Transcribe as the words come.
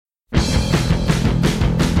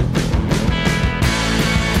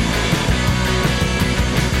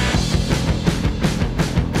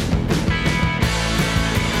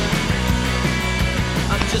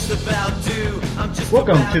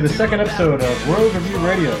Welcome to the second episode of Royals Review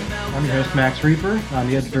Radio. I'm your host, Max Reaper. I'm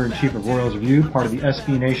the editor-in-chief of Royals Review, part of the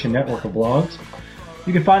SB Nation network of blogs.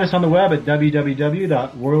 You can find us on the web at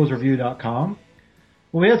www.royalsreview.com.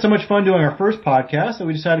 Well, we had so much fun doing our first podcast that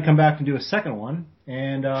we decided to come back and do a second one.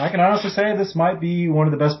 And I can honestly say this might be one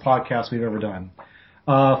of the best podcasts we've ever done.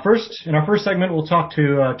 First, in our first segment, we'll talk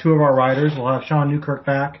to two of our writers. We'll have Sean Newkirk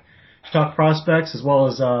back to talk prospects, as well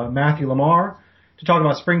as Matthew Lamar to talk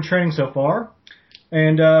about spring training so far.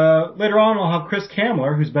 And later on, I'll have Chris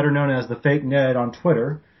Kamler, who's better known as the Fake Ned on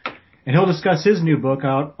Twitter, and he'll discuss his new book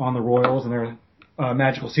out on the Royals and their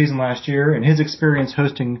magical season last year and his experience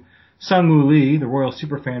hosting Sung-Woo Lee, the Royals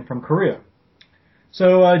superfan from Korea.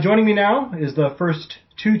 So joining me now is the first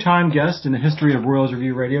two-time guest in the history of Royals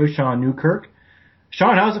Review Radio, Sean Newkirk.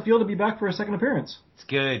 Sean, how does it feel to be back for a second appearance? It's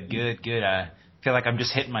good. I feel like I'm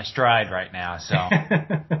just hitting my stride right now. So,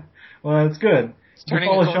 well, it's good. You can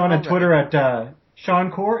follow Sean on Twitter at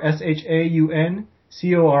Shauncore,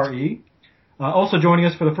 ShaunCore. Also joining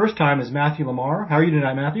us for the first time is Matthew Lamar. How are you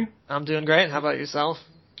tonight, Matthew? I'm doing great. How about yourself?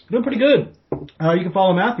 Doing pretty good. You can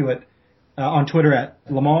follow Matthew on Twitter at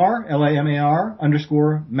Lamar, Lamar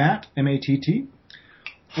 _Matt, Matt.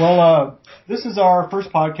 Well, this is our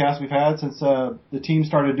first podcast we've had since the team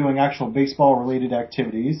started doing actual baseball-related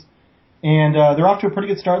activities. And they're off to a pretty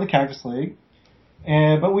good start in the Cactus League.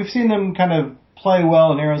 But we've seen them kind of play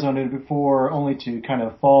well in Arizona before, only to kind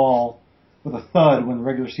of fall with a thud when the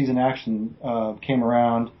regular season action came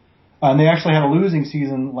around. And they actually had a losing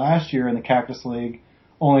season last year in the Cactus League,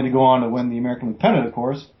 only to go on to win the American League pennant, of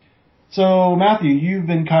course. So, Matthew, you've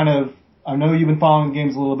been I know you've been following the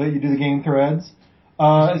games a little bit. You do the game threads.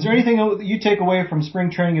 Is there anything that you take away from spring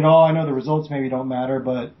training at all? I know the results maybe don't matter,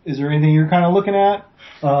 but is there anything you're kind of looking at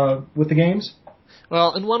with the games?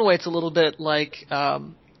 Well, in one way, it's a little bit like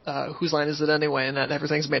Whose Line Is It Anyway, and that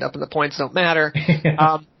everything's made up and the points don't matter.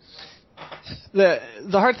 Yeah. The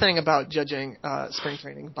hard thing about judging spring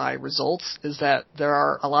training by results is that there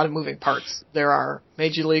are a lot of moving parts. There are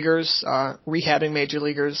major leaguers, rehabbing major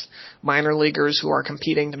leaguers, minor leaguers who are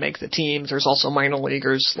competing to make the team. There's also minor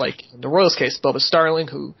leaguers, like in the Royals case, Bubba Starling,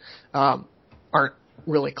 who aren't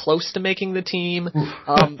really close to making the team.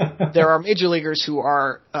 There are major leaguers who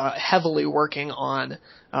are heavily working on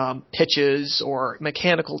pitches or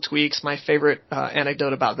mechanical tweaks. My favorite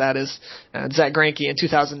anecdote about that is Zach Greinke in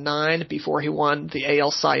 2009, before he won the AL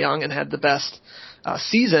Cy Young and had the best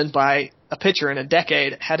season by a pitcher in a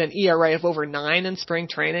decade, had an ERA of over 9 in spring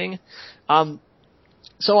training.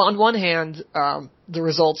 So on one hand, the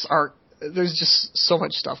results are, there's just so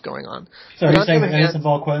much stuff going on. So are you saying that Edison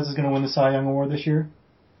Volquez is going to win the Cy Young Award this year?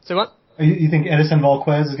 Say what? You think Edison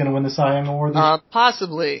Volquez is going to win the Cy Young Award this year?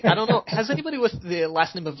 Possibly. I don't know. Has anybody with the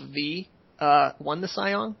last name of V won the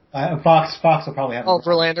Cy Young? Fox will probably have it. Oh,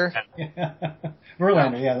 Verlander? Yeah.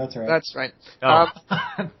 Verlander, yeah, that's right. That's right.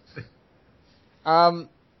 Oh.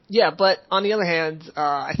 Yeah, but on the other hand,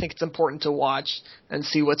 I think it's important to watch and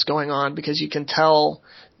see what's going on, because you can tell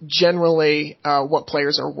generally what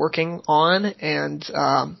players are working on and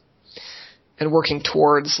working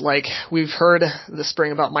towards. Like, we've heard this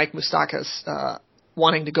spring about Mike Moustakas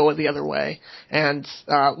wanting to go the other way, and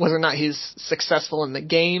whether or not he's successful in the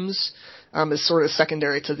games is sort of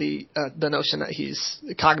secondary to the notion that he's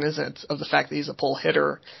cognizant of the fact that he's a pull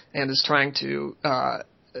hitter and is trying to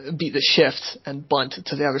beat the shift and bunt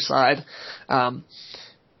to the other side.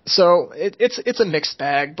 So it's a mixed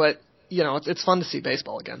bag, but it's fun to see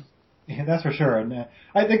baseball again. Yeah, that's for sure. And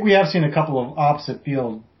I think we have seen a couple of opposite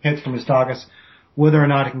field hits from Moustakas. Whether or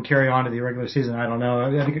not it can carry on to the regular season, I don't know.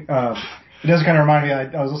 I think it does kind of remind me.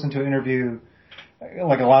 I was listening to an interview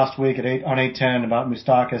last week on 810 about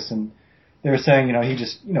Moustakas, and they were saying,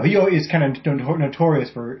 he always kind of notorious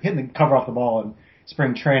for hitting the cover off the ball in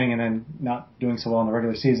spring training and then not doing so well in the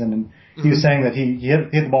regular season. And he was saying that he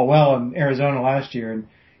hit the ball well in Arizona last year, and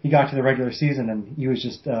he got to the regular season and he was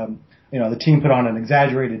just, the team put on an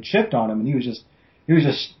exaggerated shift on him, and he was just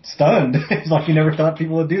stunned. It's like he never thought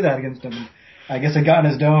people would do that against him. And I guess it got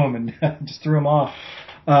in his dome and just threw him off.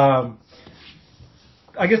 I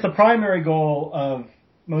guess the primary goal of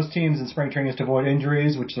most teams in spring training is to avoid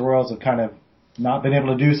injuries, which the Royals have kind of not been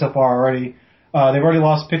able to do so far already. They've already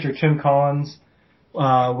lost pitcher Tim Collins.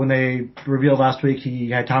 When they revealed last week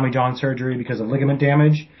he had Tommy John surgery because of ligament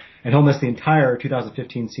damage, and he'll miss the entire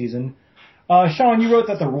 2015 season. Sean, you wrote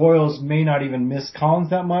that the Royals may not even miss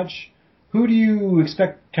Collins that much. Who do you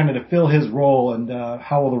expect kind of to fill his role, and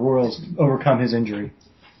how will the Royals overcome his injury?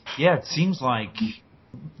 Yeah, it seems like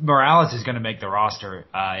Morales is going to make the roster,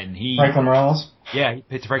 and Franklin Morales? Yeah, he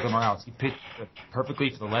pitched Franklin Morales. He pitched perfectly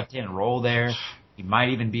for the left-handed role there. He might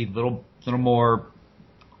even be a little more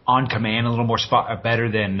on command, a little more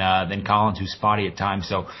better than Collins, who's spotty at times.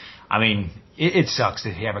 So, I mean, it sucks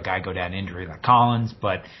that you have a guy go down injury like Collins,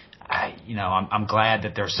 but I'm glad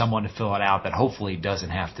that there's someone to fill it out that hopefully doesn't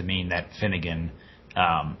have to mean that Finnegan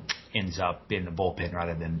ends up in the bullpen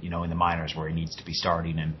rather than in the minors where he needs to be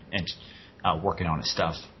starting and working on his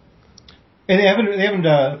stuff. And they haven't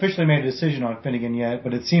officially made a decision on Finnegan yet,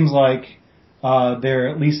 but it seems like they're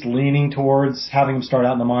at least leaning towards having him start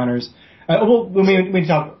out in the minors. We may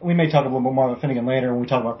talk a little bit more about Finnegan later when we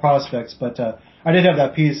talk about prospects, but I did have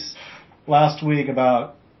that piece last week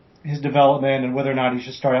about his development and whether or not he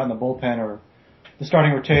should start out in the bullpen or the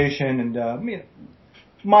starting rotation. And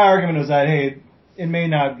my argument was that, hey, it may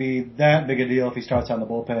not be that big a deal if he starts out in the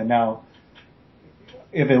bullpen. Now,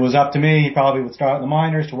 if it was up to me, he probably would start in the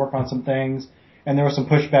minors to work on some things, and there was some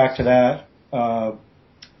pushback to that.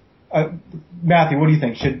 Matthew, what do you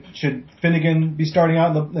think? Should Finnegan be starting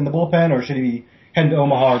out in the bullpen, or should he be heading to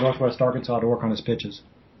Omaha or Northwest Arkansas to work on his pitches?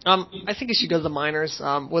 I think he should go to the minors.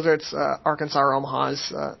 Whether it's Arkansas or Omaha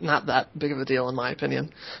is not that big of a deal in my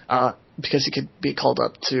opinion, because he could be called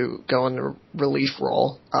up to go in a relief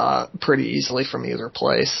role pretty easily from either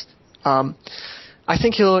place. I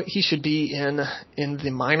think he should be in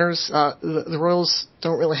the minors. The Royals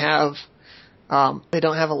don't really have they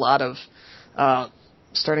don't have a lot of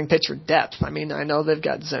starting pitcher depth. I mean, I know they've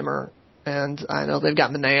got Zimmer and I know they've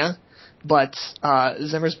got Manaea, but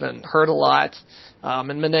Zimmer's been hurt a lot.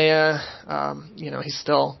 And Manaea, he's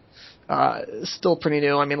still pretty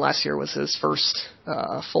new. I mean, last year was his first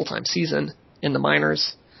full-time season in the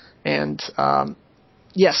minors, and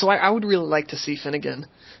so I would really like to see Finnegan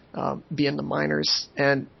be in the minors,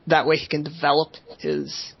 and that way he can develop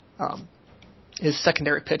his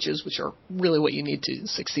secondary pitches, which are really what you need to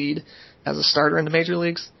succeed as a starter in the major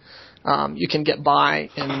leagues. You can get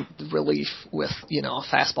by in relief with a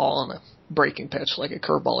fastball and a breaking pitch like a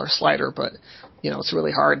curveball or slider, but it's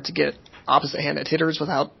really hard to get opposite-handed hitters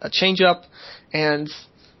without a changeup, and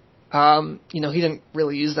he didn't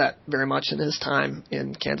really use that very much in his time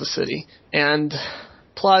in Kansas City. And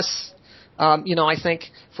plus, I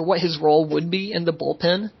think for what his role would be in the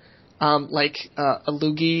bullpen, like a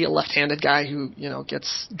loogie, a left-handed guy who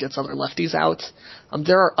gets other lefties out,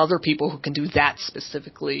 there are other people who can do that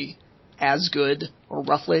specifically as good or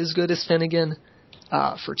roughly as good as Finnegan.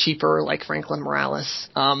 For cheaper, like Franklin Morales.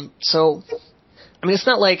 So, I mean, it's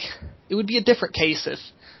not like it would be a different case if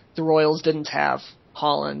the Royals didn't have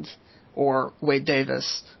Holland or Wade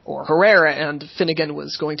Davis or Herrera and Finnegan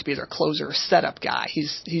was going to be their closer setup guy.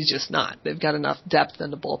 He's just not. They've got enough depth in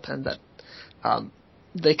the bullpen that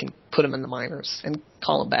they can put him in the minors and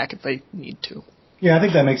call him back if they need to. Yeah, I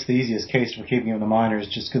think that makes the easiest case for keeping him in the minors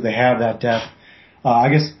just because they have that depth. I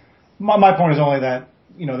guess my point is only that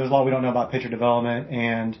there's a lot we don't know about pitcher development,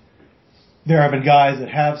 and there have been guys that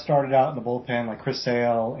have started out in the bullpen, like Chris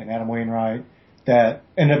Sale and Adam Wainwright, that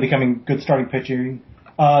ended up becoming good starting pitching.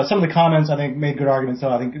 Some of the comments, I think, made good arguments, though.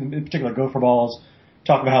 I think, in particular, Gopher Balls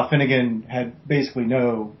talked about how Finnegan had basically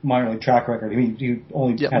no minor league track record. I mean, he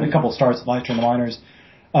only had a couple of starts last year in the minors,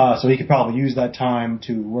 so he could probably use that time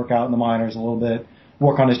to work out in the minors a little bit,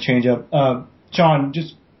 work on his changeup. Sean,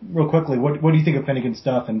 just real quickly, what do you think of Finnegan's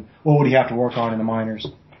stuff, and what would he have to work on in the minors?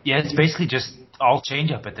 Yeah, it's basically just all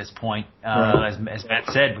changeup at this point. Right. As Matt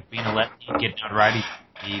said, with being a lefty, getting out righty,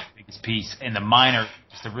 the biggest piece. In the minor,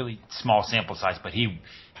 just a really small sample size, but he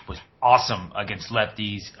was awesome against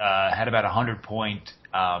lefties. Had about 100-point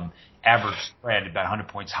average spread, about 100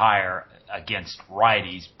 points higher against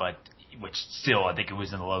righties, but which still, I think it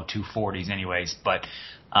was in the low 240s anyways. But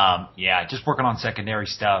just working on secondary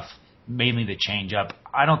stuff. Mainly the changeup.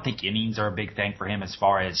 I don't think innings are a big thing for him as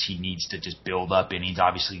far as he needs to just build up innings.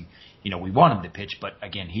 Obviously, we want him to pitch, but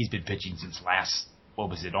again, he's been pitching since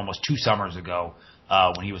almost 2 summers ago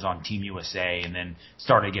when he was on Team USA and then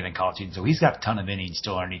started again in college season. So he's got a ton of innings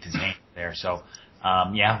still underneath his hand there. So,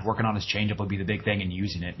 working on his changeup would be the big thing and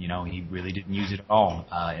using it. He really didn't use it at all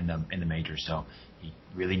in the majors. So he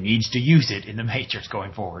really needs to use it in the majors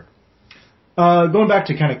going forward. Going back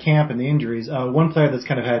to kind of camp and the injuries, one player that's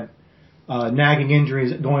kind of had nagging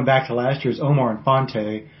injuries going back to last year's Omar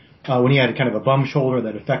Infante, when he had kind of a bum shoulder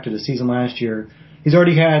that affected his season last year. He's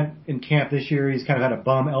already had in camp this year, he's kind of had a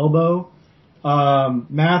bum elbow.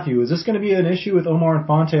 Matthew, is this going to be an issue with Omar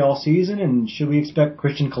Infante all season, and should we expect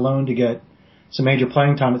Christian Colon to get some major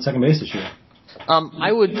playing time at second base this year?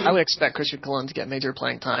 I would expect Christian Colon to get major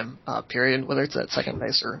playing time, period, whether it's at second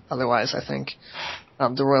base or otherwise. I think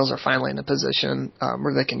the Royals are finally in a position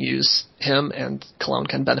where they can use him, and Colon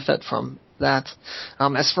can benefit from that.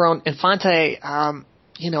 As for Infante,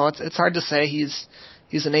 it's hard to say.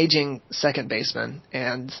 He's an aging second baseman,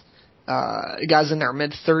 and guys in their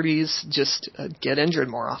mid-30s just get injured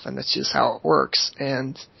more often. That's just how it works.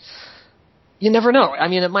 And you never know. I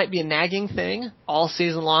mean, it might be a nagging thing all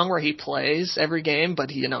season long where he plays every game,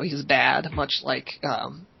 but he's bad, much like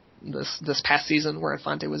this past season where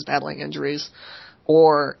Infante was battling injuries.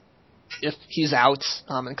 Or if he's out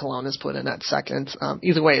and Cologne is put in at second.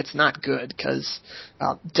 Either way, it's not good because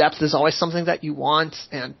depth is always something that you want.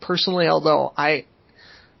 And personally, although it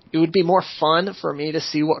would be more fun for me to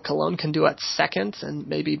see what Cologne can do at second and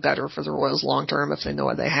maybe better for the Royals long term if they know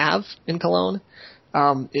what they have in Cologne.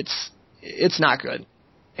 It's not good.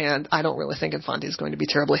 And I don't really think Infante is going to be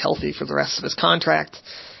terribly healthy for the rest of his contract,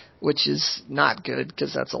 which is not good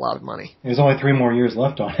because that's a lot of money. There's only 3 more years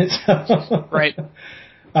left on it. So. Right.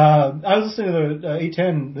 I was listening to the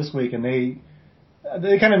A10 this week, and they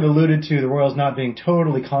kind of alluded to the Royals not being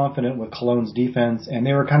totally confident with Cologne's defense, and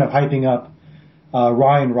they were kind of hyping up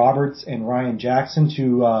Ryan Roberts and Ryan Jackson,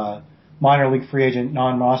 two minor league free agent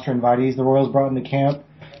non-roster invitees the Royals brought into camp.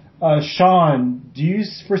 Sean, do you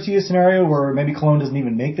foresee a scenario where maybe Cologne doesn't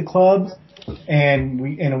even make the club?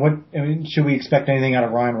 Should we expect anything out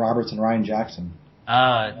of Ryan Roberts and Ryan Jackson?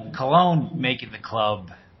 Cologne making the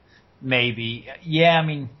club, maybe. Yeah, I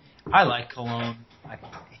mean, I like Cologne.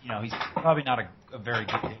 He's probably not a very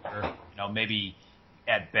good hitter. Maybe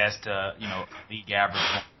at best, league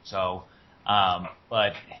average. So,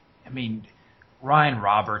 but I mean, Ryan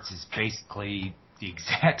Roberts is basically the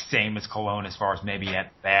exact same as Cologne as far as maybe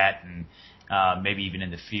at bat and maybe even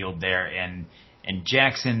in the field there. And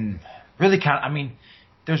Jackson really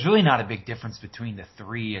there's really not a big difference between the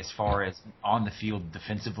three as far as on the field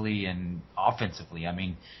defensively and offensively. I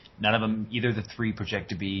mean, none of them, either the three project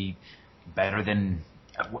to be better than,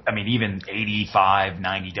 even 85,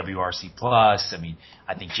 90 WRC plus.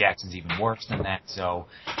 I think Jackson's even worse than that. So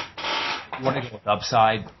you want to go with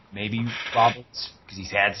upside, maybe Roberts, because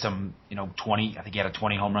he's had some, 20, I think he had a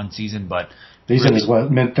 20 home run season, but he's in his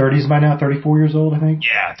mid-30s by now, 34 years old, I think?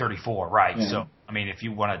 Yeah, 34, right. Yeah. So, if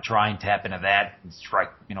you want to try and tap into that and strike,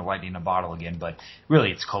 lightning in a bottle again, but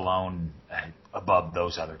really it's Cologne above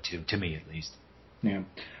those other two, to me at least. Yeah.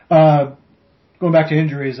 Going back to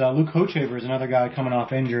injuries, Luke Hochevar is another guy coming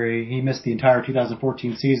off injury. He missed the entire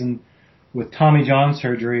 2014 season with Tommy John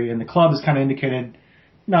surgery, and the club has kind of indicated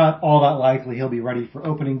not all that likely he'll be ready for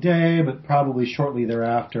opening day, but probably shortly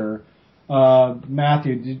thereafter.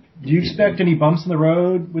 Matthew, do you expect any bumps in the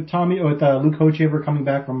road with Luke Hochevar coming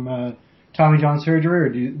back from Tommy John surgery, or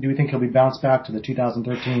do you think he'll be bounced back to the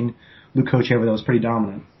 2013 Luke Hochevar that was pretty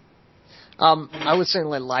dominant? I would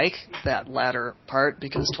certainly like that latter part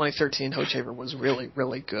because 2013 Hochevar was really,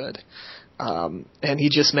 really good. And he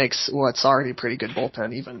just makes what's already a pretty good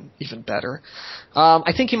bullpen even better.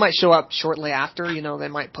 I think he might show up shortly after. They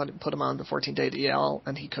might put him on the 14-day DL,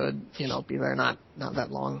 and he could, be there not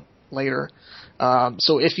that long later.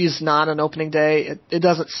 So if he's not an opening day, it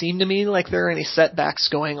doesn't seem to me like there are any setbacks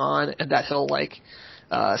going on, and that he'll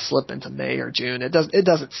slip into May or June. It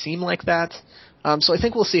doesn't seem like that. So I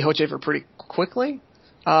think we'll see Hochevar pretty quickly.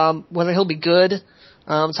 Whether he'll be good,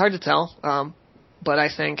 it's hard to tell. But I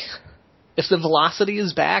think if the velocity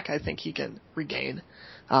is back, I think he can regain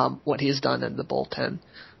what he's done in the bullpen.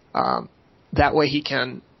 That way he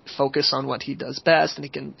can focus on what he does best, and he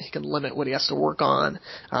can limit what he has to work on.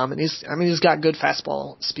 And he's got good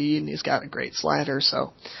fastball speed, and he's got a great slider.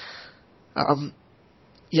 So,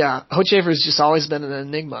 Hochevar's just always been an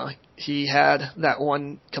enigma. He had that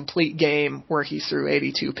one complete game where he threw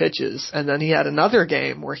 82 pitches, and then he had another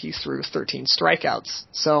game where he threw 13 strikeouts.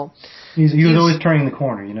 So he was always turning the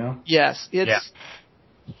corner, Yes,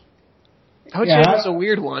 Hochevar's a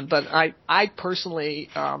weird one, but I personally,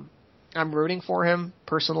 I'm rooting for him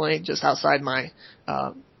personally, just outside my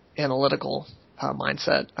analytical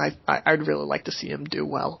mindset. I'd really like to see him do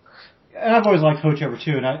well. And I've always liked Hochevar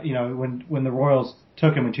too. And when the Royals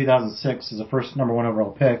took him in 2006 as the first number 1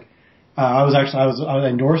 overall pick, I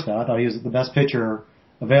endorsed that. I thought he was the best pitcher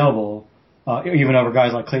available, even over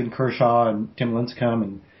guys like Clayton Kershaw and Tim Lincecum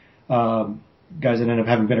and guys that ended up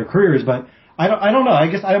having better careers. But I don't know.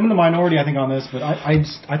 I guess I'm in the minority, I think, on this. But I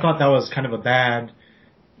thought that was kind of a bad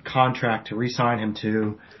contract to re-sign him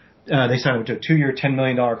to. They signed him to a 2-year, $10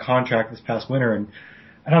 million contract this past winter, and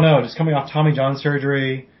I don't know. Just coming off Tommy John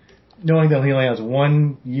surgery, knowing that he only has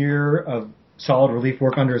 1 year of solid relief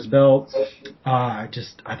work under his belt, I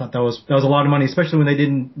thought that was a lot of money, especially when they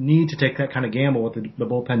didn't need to take that kind of gamble with the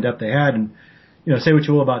bullpen depth they had. And say what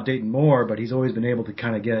you will about Dayton Moore, but he's always been able to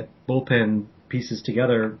kind of get bullpen pieces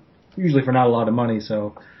together, usually for not a lot of money.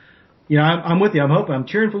 So, I'm with you. I'm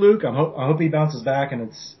cheering for Luke. I hope he bounces back,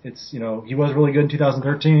 and it's he was really good in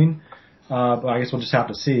 2013. But I guess we'll just have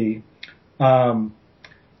to see.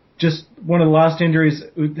 just one of the last injuries.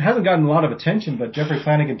 It hasn't gotten a lot of attention, but Jeffrey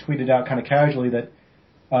Flanagan tweeted out kind of casually that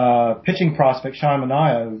pitching prospect Sean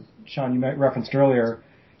Manaea, who Sean, you referenced earlier,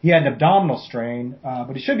 he had an abdominal strain,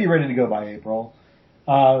 but he should be ready to go by April.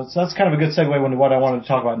 So that's kind of a good segue into what I wanted to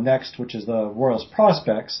talk about next, which is the Royals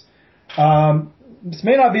prospects. This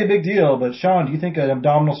may not be a big deal, but Sean, do you think an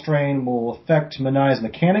abdominal strain will affect Manaea's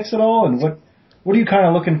mechanics at all? And what are you kind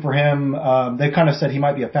of looking for him? They kind of said he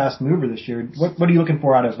might be a fast mover this year. What are you looking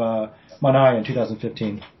for out of Manaea in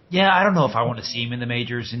 2015? Yeah, I don't know if I want to see him in the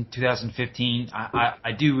majors in 2015.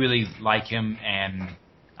 I do really like him, and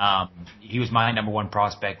he was my number one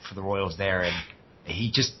prospect for the Royals there, and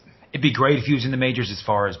it'd be great if he was in the majors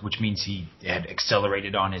which means he had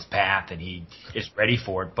accelerated on his path and he is ready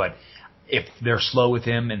for it. But if they're slow with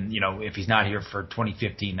him and, if he's not here for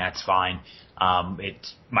 2015, that's fine. It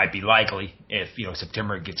might be likely if,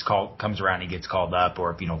 September comes around, he gets called up,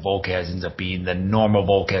 or if, Volquez ends up being the normal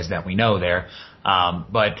Volquez that we know there.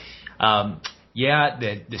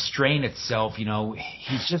 The strain itself,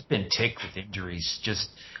 he's just been ticked with injuries, just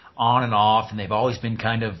on and off, and they've always been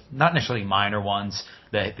kind of not necessarily minor ones.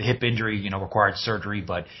 The hip injury, required surgery,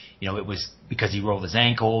 but it was because he rolled his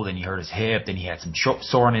ankle, then he hurt his hip, then he had some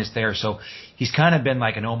soreness there. So he's kind of been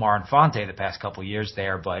like an Omar Infante the past couple of years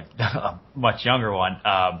there, but a much younger one.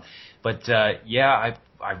 I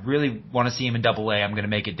really want to see him in Double-A. I'm going to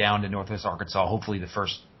make it down to Northwest Arkansas, hopefully the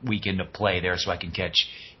first weekend of play there, so I can catch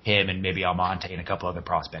him and maybe Almonte and a couple other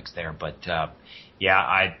prospects there. But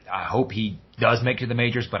I hope he does make it to the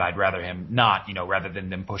majors, but I'd rather him not, rather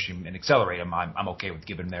than them push him and accelerate him. I'm okay with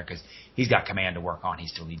giving him there because he's got command to work on. He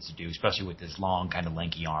still needs to do, especially with his long, kind of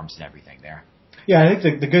lanky arms and everything there. Yeah, I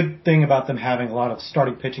think the good thing about them having a lot of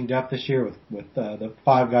starting pitching depth this year with the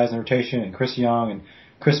 5 guys in the rotation and Chris Young and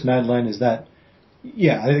Chris Medlin is that,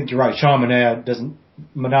 I think you're right. Sean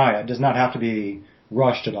Manaea does not have to be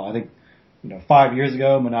rushed at all. I think, 5 years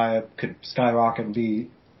ago, Manaea could skyrocket and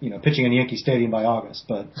be, pitching in Yankee Stadium by August.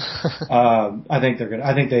 But I think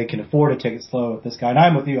they can afford to take it slow with this guy. And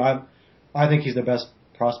I'm with you. I think he's the best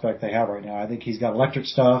prospect they have right now. I think he's got electric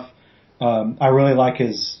stuff. I really like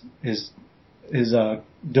his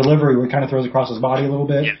delivery where he kind of throws across his body a little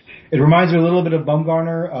bit. Yeah. It reminds me a little bit of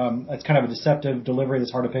Bumgarner. It's kind of a deceptive delivery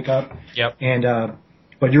that's hard to pick up. Yep. And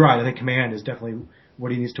but you're right. I think command is definitely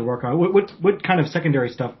what he needs to work on. What kind of secondary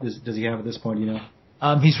stuff does he have at this point?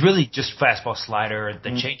 He's really just fastball slider. The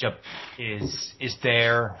changeup is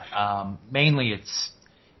there. Mainly it's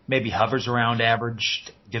maybe hovers around average,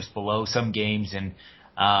 dips below some games, and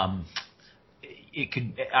it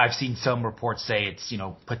could. I've seen some reports say it's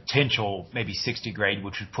potential maybe 60 grade,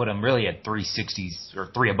 which would put him really at 360s or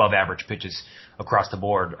 3 above average pitches across the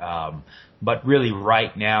board. But really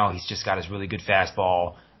right now he's just got his really good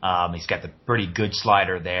fastball. He's got the pretty good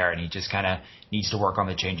slider there, and he just kind of needs to work on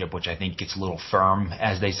the changeup, which I think gets a little firm,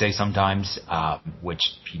 as they say sometimes, which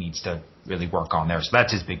he needs to really work on there. So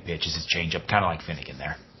that's his big pitch, is his changeup, kind of like Finnegan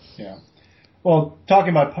there. Yeah. Well,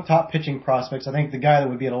 talking about top pitching prospects, I think the guy that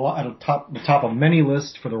would be at the top of many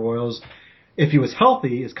lists for the Royals, if he was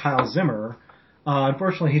healthy, is Kyle Zimmer.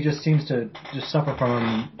 Unfortunately, he just seems to just suffer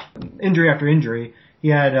from injury after injury. He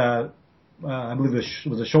had, I believe it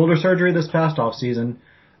was a shoulder surgery this past offseason.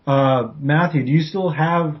 Matthew, do you still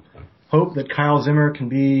have hope that Kyle Zimmer can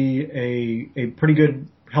be a pretty good,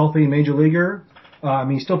 healthy major leaguer?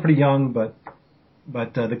 He's still pretty young, but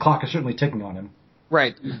the clock is certainly ticking on him.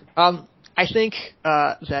 Right. I think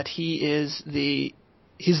that he's the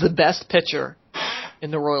best pitcher in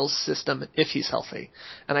the Royals system if he's healthy,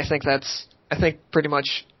 and I think pretty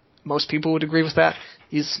much most people would agree with that.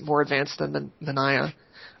 He's more advanced than Manaea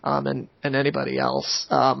and anybody else.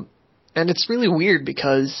 And it's really weird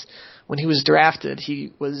because when he was drafted,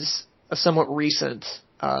 he was a somewhat recent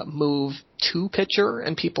move to pitcher,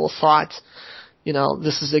 and people thought,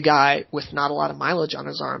 this is a guy with not a lot of mileage on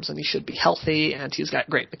his arms, and he should be healthy, and he's got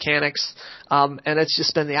great mechanics. And it's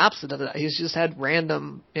just been the opposite of that. He's just had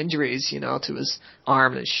random injuries, to his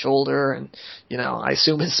arm and his shoulder, and, I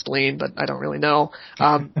assume his spleen, but I don't really know.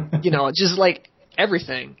 Just like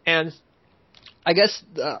everything. And I guess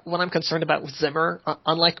what I'm concerned about with Zimmer,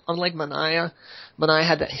 unlike Manaea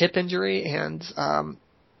had that hip injury and,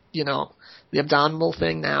 the abdominal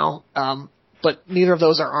thing now, but neither of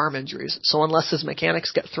those are arm injuries. So unless his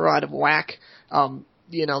mechanics get thrown out of whack,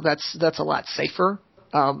 that's a lot safer.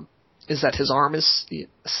 Is that his arm is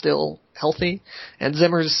still healthy, and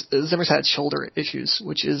Zimmer's had shoulder issues,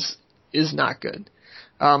 which is not good.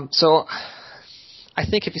 So I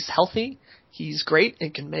think if he's healthy, he's great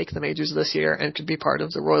and can make the majors this year and could be part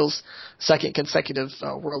of the Royals' second consecutive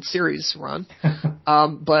World Series run.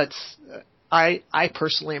 But I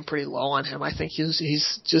personally am pretty low on him. I think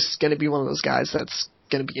he's just going to be one of those guys that's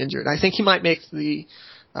going to be injured. I think he might make the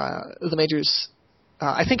majors.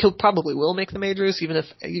 I think he'll probably will make the majors, even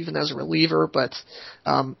as a reliever. But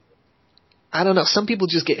I don't know. Some people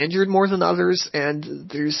just get injured more than others,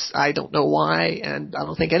 and I don't know why, and I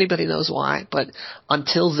don't think anybody knows why. But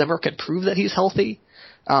until Zimmer can prove that he's healthy,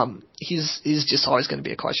 he's just always going to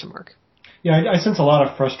be a question mark. Yeah, I sense a lot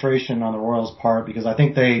of frustration on the Royals' part because I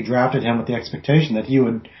think they drafted him with the expectation that he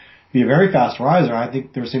would be a very fast riser. I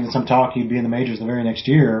think there was even some talk he'd be in the majors the very next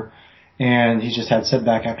year, and he's just had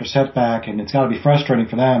setback after setback, and it's got to be frustrating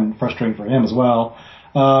for them, frustrating for him as well.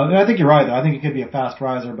 And I think you're right, though. I think he could be a fast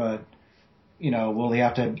riser, but will he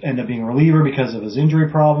have to end up being a reliever because of his injury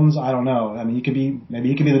problems? I don't know. I mean, maybe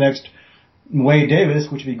he could be the next Wade Davis,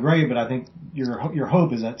 which would be great, but I think your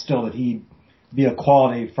hope is that he'd be a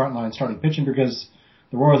quality frontline starting pitching because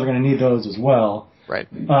the Royals are going to need those as well. Right.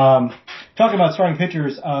 Talking about starting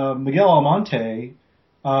pitchers, Miguel Almonte,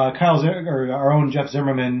 our own Jeff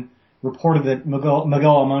Zimmerman reported that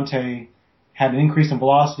Miguel Almonte had an increase in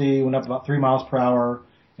velocity, went up about 3 miles per hour,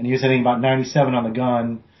 and he was hitting about 97 on the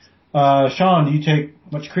gun. Sean, do you take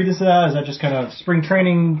much credence to that? Is that just kind of spring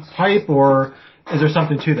training hype, or is there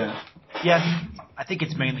something to that? Yeah, I think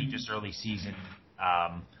it's mainly just early season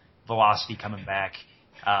velocity coming back.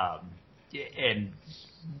 And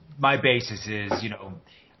my basis is,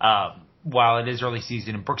 while it is early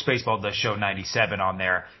season, and Brooks Baseball does show 97 on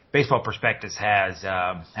there, Baseball Prospectus has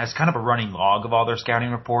kind of a running log of all their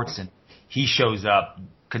scouting reports, and he shows up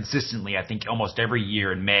consistently, I think, almost every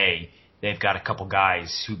year in May. They've got a couple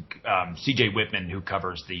guys who, C.J. Whitman, who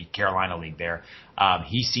covers the Carolina League there,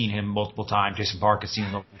 he's seen him multiple times. Jason Park has seen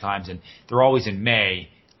him multiple times, and they're always in May.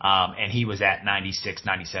 And he was at 96,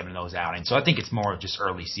 97 in those outings. So I think it's more just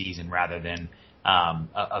early season rather than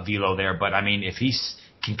a velo there. But, I mean, if he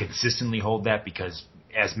can consistently hold that, because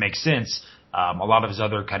as makes sense, a lot of his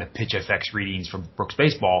other kind of pitch FX readings from Brooks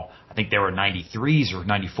Baseball, I think they were 93s or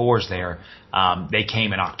 94s there. They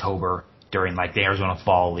came in October during like the Arizona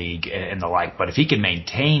Fall League and the like. But if he can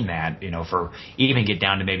maintain that, for even get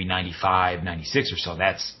down to maybe 95, 96 or so,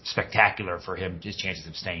 that's spectacular for him, his chances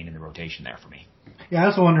of staying in the rotation there for me. Yeah, I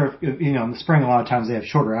also wonder if in the spring a lot of times they have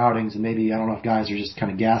shorter outings, and maybe, I don't know if guys are just kind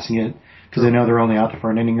of gassing it because they know they're only out there for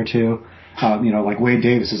an inning or two. Like Wade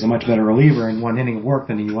Davis is a much better reliever in one inning of work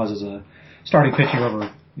than he was as a starting pitcher over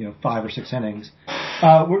 5 or 6 innings.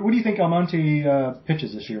 What do you think Almonte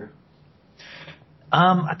pitches this year?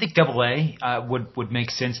 I think Double-A would make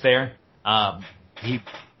sense there. He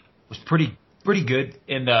was pretty good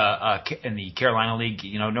in the Carolina League.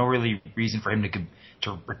 No really reason for him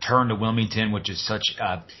to return to Wilmington, which is such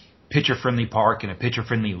a pitcher-friendly park and a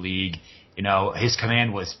pitcher-friendly league. His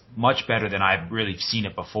command was much better than I've really seen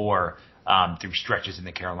it before through stretches in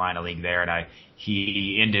the Carolina League there. And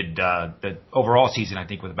he ended the overall season, I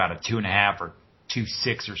think, with about a 2.5 or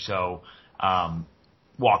 2.6 or so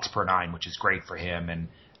walks per 9, which is great for him. And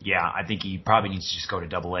yeah, I think he probably needs to just go to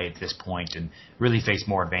Double-A at this point and really face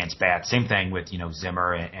more advanced bats. Same thing with,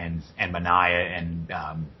 Zimmer and Minaya and,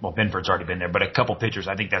 Benford's already been there, but a couple pitchers,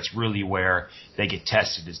 I think that's really where they get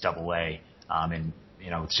tested is Double-A. And,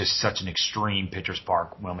 it's just such an extreme pitcher's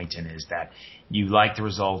park, Wilmington is, that you like the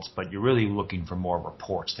results, but you're really looking for more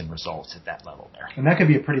reports than results at that level there. And that could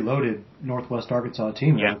be a pretty loaded Northwest Arkansas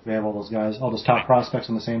team. Yeah. If they have all those guys, all those top prospects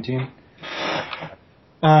on the same team.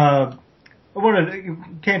 Can't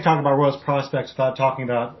talk about Royals prospects without talking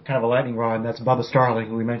about kind of a lightning rod, and that's Bubba Starling,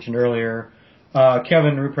 who we mentioned earlier.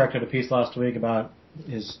 Kevin Ruprecht had a piece last week about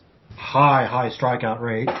his high strikeout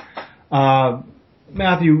rate.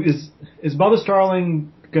 Matthew, is Bubba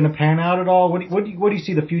Starling going to pan out at all? What do you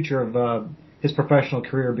see the future of his professional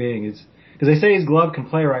career being? Because they say his glove can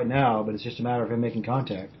play right now, but it's just a matter of him making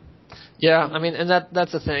contact. Yeah, I mean, and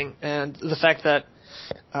that's the thing, and the fact that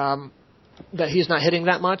that he's not hitting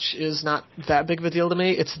that much is not that big of a deal to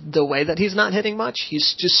me. It's the way that he's not hitting much.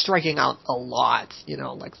 He's just striking out a lot,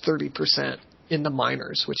 like 30% in the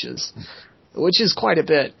minors, which is quite a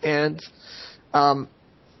bit. And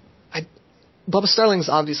Bubba Starling's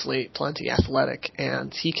obviously plenty athletic,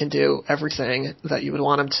 and he can do everything that you would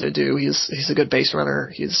want him to do. He's a good base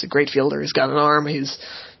runner. He's a great fielder. He's got an arm. He's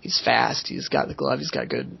fast. He's got the glove. He's got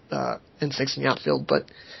good instincts in the outfield. But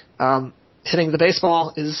hitting the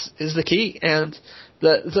baseball is the key. And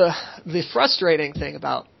the frustrating thing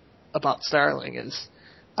about Starling is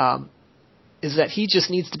that he just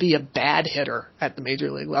needs to be a bad hitter at the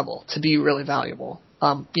major league level to be really valuable.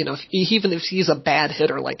 Even if he's a bad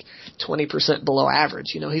hitter, like 20% below average,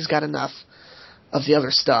 he's got enough of the other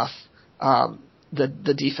stuff,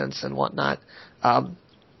 the defense and whatnot,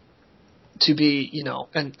 to be,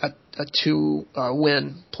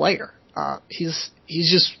 2-win player. He's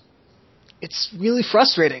just, it's really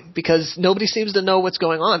frustrating because nobody seems to know what's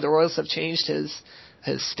going on. The Royals have changed his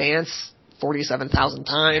stance 47,000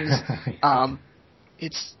 times.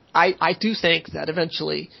 I do think that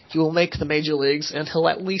eventually he will make the major leagues and he'll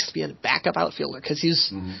at least be a backup outfielder because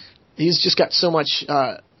he's just got so much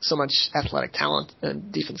athletic talent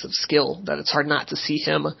and defensive skill that it's hard not to see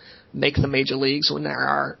him make the major leagues when there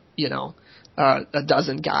are, a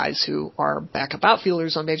dozen guys who are backup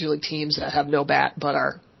outfielders on major league teams that have no bat but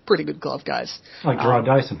are pretty good glove guys. Like Jarrod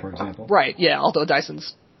Dyson, for example. Right, yeah, although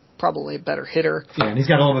Dyson's probably a better hitter. Yeah, and he's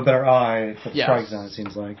got a little bit better eye for the strike zone, it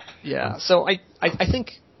seems like. Yeah, so I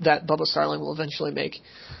think that Bubba Starling will eventually make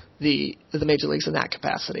the major leagues in that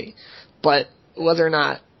capacity. But whether or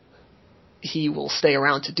not he will stay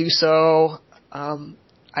around to do so,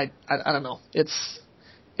 I don't know.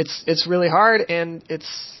 It's really hard, and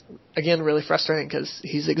it's, again, really frustrating because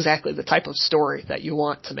he's exactly the type of story that you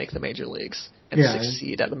want to make the major leagues and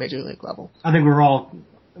succeed at the major league level. I think a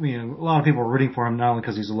lot of people are rooting for him not only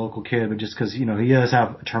because he's a local kid, but just because, he does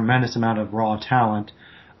have a tremendous amount of raw talent.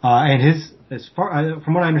 And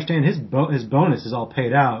from what I understand, his bonus is all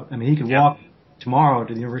paid out. I mean, he could walk tomorrow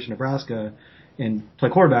to the University of Nebraska and play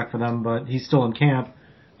quarterback for them, but he's still in camp.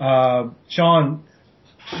 Sean,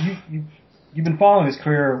 you've been following his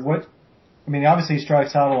career. Obviously he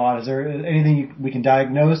strikes out a lot. Is there anything we can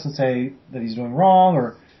diagnose and say that he's doing wrong,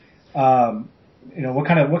 or what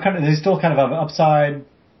kind of? Is he still kind of an upside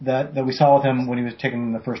that we saw with him when he was taken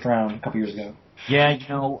in the first round a couple years ago? Yeah,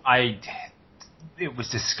 it was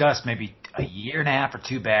discussed maybe a year and a half or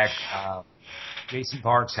two back. Jason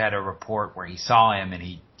Parks had a report where he saw him and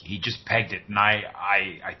he just pegged it, and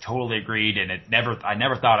I totally agreed, and I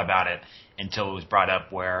never thought about it until it was brought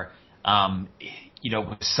up where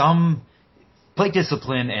with some plate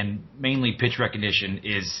discipline and mainly pitch recognition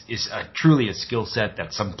is truly a skill set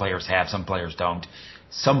that some players have, some players don't.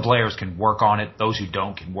 Some players can work on it. Those who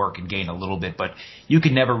don't can work and gain a little bit, but you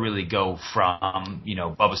can never really go from,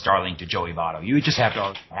 Bubba Starling to Joey Votto. You just have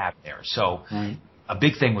to have it there. So a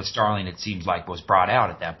big thing with Starling, it seems like, was brought out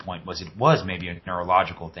at that point was maybe a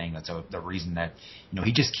neurological thing. That's the reason that,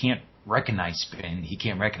 he just can't recognize spin. He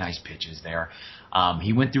can't recognize pitches there.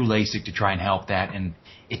 He went through LASIK to try and help that, and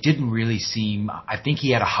it didn't really seem – I think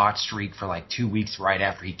he had a hot streak for like 2 weeks right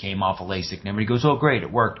after he came off of LASIK, and everybody goes, oh, great,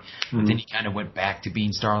 it worked. But then he kind of went back to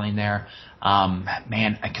being Starling there.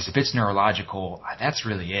 Man, because if it's neurological, that's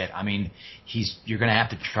really it. I mean, you're going to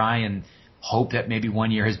have to try and hope that maybe one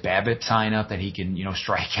year his BABIP sign up that he can,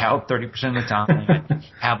 strike out 30% of the time and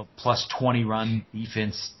have a plus 20 run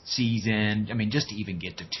defense season. I mean, just to even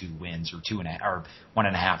get to 2 wins or 2.5 or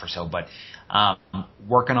 1.5 or so. But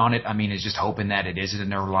working on it, is just hoping that it is a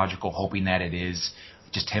neurological, hoping that it is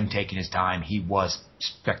just him taking his time. He was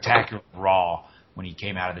spectacular raw when he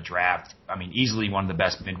came out of the draft. Easily one of the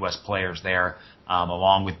best Midwest players there,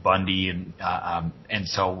 along with Bundy, and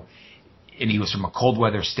so. And he was from a cold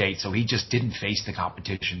weather state, so he just didn't face the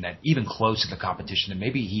competition that even close to the competition that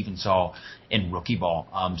maybe he even saw in rookie ball.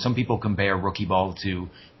 Some people compare rookie ball to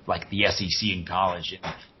like the SEC in college.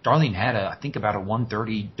 And Starling had I think about a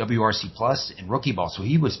 130 WRC plus in rookie ball, so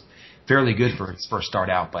he was fairly good for his first start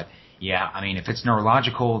out. But yeah, if it's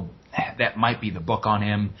neurological, that might be the book on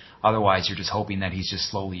him. Otherwise, you're just hoping that he's just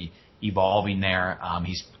slowly evolving there.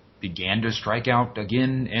 He's began to strike out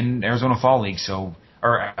again in Arizona Fall League,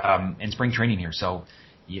 in spring training here. So,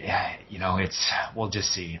 yeah, we'll just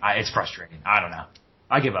see. It's frustrating. I don't know.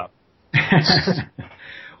 I give up.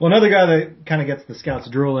 Well, another guy that kind of gets the scouts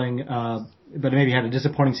drooling, but maybe had a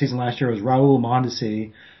disappointing season last year was Raul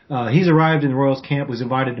Mondesi. He's arrived in the Royals camp, was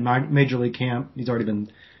invited to Major League camp. He's already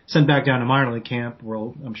been sent back down to minor league camp, where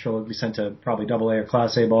I'm sure he'll be sent to probably AA or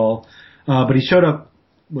Class A ball. But he showed up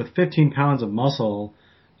with 15 pounds of muscle.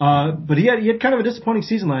 But he had kind of a disappointing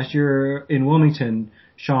season last year in Wilmington.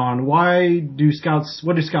 Sean, what do scouts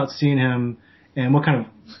see in him, and what kind of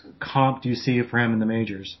comp do you see for him in the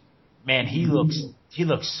majors? Man, he looks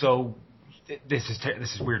so. This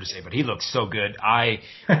is weird to say, but he looks so good. I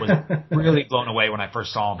was really blown away when I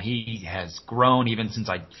first saw him. He has grown even since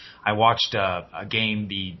I watched a game,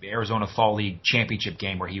 the Arizona Fall League championship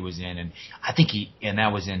game where he was in, and I think and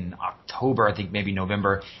that was in October, I think maybe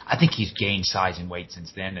November. I think he's gained size and weight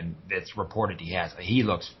since then, and it's reported he has. He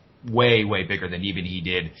looks way, way bigger than even he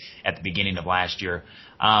did at the beginning of last year.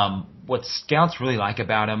 What scouts really like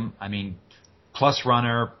about him, plus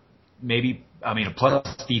runner, maybe, a plus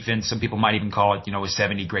defense. Some people might even call it, a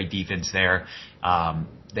 70 great defense there.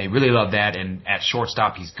 They really love that. And at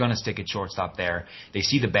shortstop, he's going to stick at shortstop there. They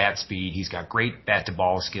see the bat speed. He's got great bat to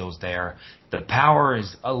ball skills there. The power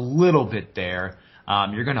is a little bit there.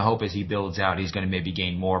 You're going to hope as he builds out, he's going to maybe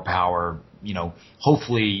gain more power.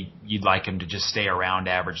 Hopefully you'd like him to just stay around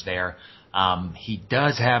average there. He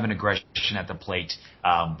does have an aggression at the plate,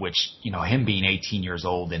 which, him being 18 years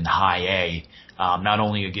old in high A, not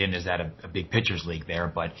only, again, is that a big pitcher's league there,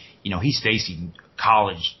 but, he's facing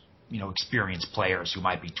college, experienced players who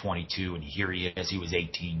might be 22, and here he is, he was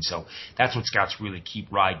 18. So that's what scouts really keep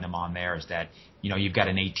riding him on there, is that, you've got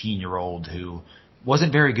an 18-year-old who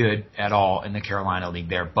wasn't very good at all in the Carolina League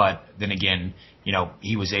there, but then again,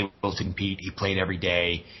 he was able to compete. He played every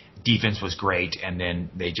day. Defense was great, and then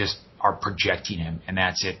they just are projecting him, and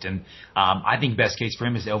that's it. And I think best case for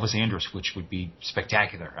him is Elvis Andrus, which would be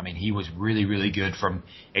spectacular. I mean, he was really, really good from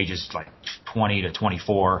ages like 20 to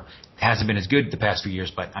 24. Hasn't been as good the past few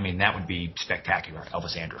years, but I mean, that would be spectacular,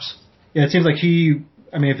 Elvis Andrus. Yeah, it seems like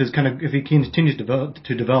if he continues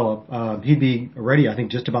to develop, he'd be ready, I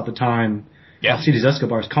think, just about the time Alcides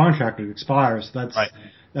Escobar's contract would expire. So that's right.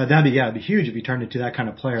 That'd be huge if he turned into that kind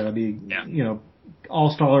of player. That'd be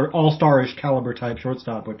all-starish caliber type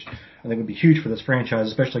shortstop, which I think would be huge for this franchise,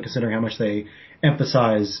 especially considering how much they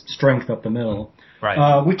emphasize strength up the middle.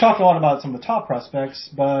 Right. We've talked a lot about some of the top prospects,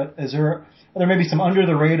 but are there maybe some under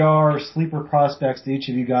the radar sleeper prospects that each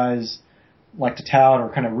of you guys like to tout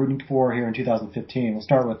or kind of rooting for here in 2015? We'll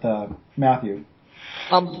start with Matthew.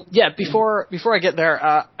 Before I get there,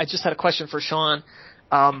 I just had a question for Sean.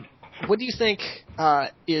 What do you think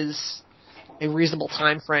is a reasonable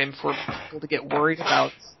time frame for people to get worried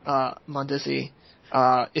about Mondesi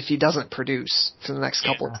if he doesn't produce for the next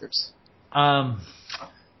couple of years? I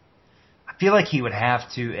feel like he would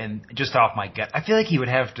have to, and just off my gut, I feel like he would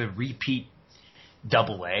have to repeat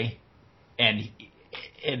Double-A, and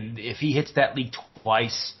if he hits that league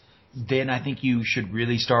twice, then I think you should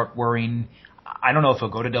really start worrying. I don't know if he'll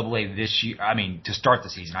go to Double-A this year. I mean, to start the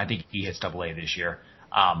season, I think he hits Double-A this year.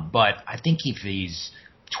 But I think if he's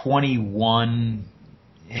 21,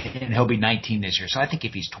 and he'll be 19 this year. So I think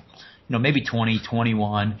if he's, maybe 20,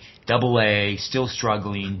 21, Double-A, still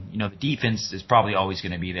struggling, the defense is probably always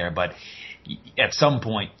going to be there. But at some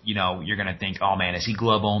point, you're going to think, oh man, is he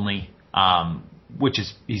glove only? Which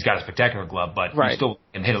is, he's got a spectacular glove, but he still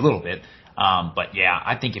can hit a little bit. But yeah,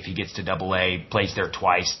 I think if he gets to Double-A, plays there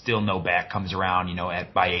twice, still no back, comes around,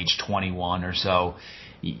 by age 21 or so,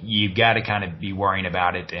 you've got to kind of be worrying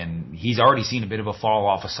about it. And he's already seen a bit of a fall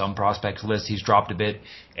off of some prospects list. He's dropped a bit,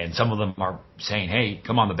 and some of them are saying, hey,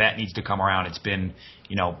 come on, the bat needs to come around. It's been,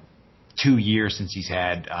 2 years since he's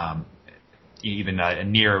had, even a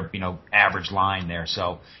near, average line there.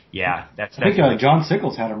 So yeah, I think John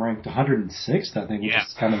Sickles had him ranked 106th, I think, which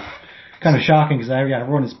is kind of shocking because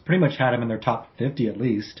everyone has pretty much had him in their top 50 at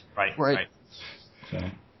least. Right. So.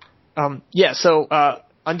 So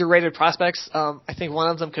underrated prospects. I think one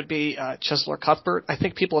of them could be Cheslor Cuthbert. I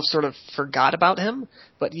think people have sort of forgot about him,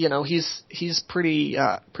 but he's pretty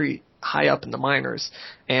high up in the minors,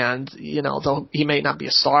 and though he may not be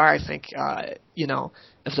a star, I think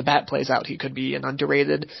if the bat plays out, he could be an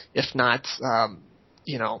underrated, if not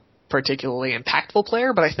particularly impactful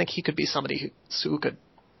player. But I think he could be somebody who could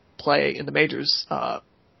play in the majors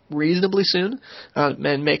reasonably soon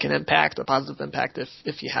and make an impact, a positive impact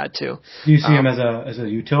if you had to. Do you see him as a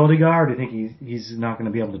utility guy, or do you think he's not going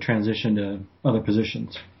to be able to transition to other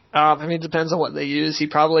positions? It depends on what they use. He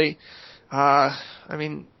probably, I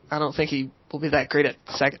don't think he will be that great at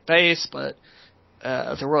second base, but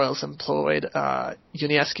the Royals employed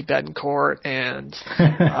Yuniesky Betancourt and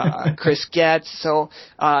Chris Getz, so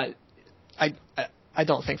I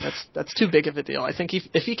don't think that's too big of a deal. I think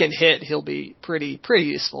if he can hit, he'll be pretty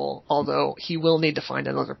useful, although he will need to find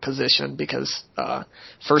another position because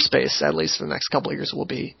first base, at least for the next couple of years, will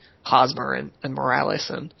be Hosmer and Morales,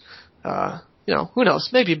 and who knows,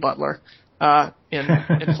 maybe Butler in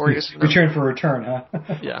 4 years from now. Return for return, huh?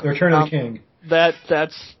 Yeah. The return of the king.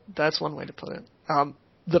 That's one way to put it.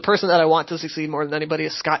 The person that I want to succeed more than anybody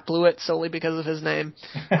is Scott Blewett, solely because of his name.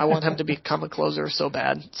 I want him to become a closer so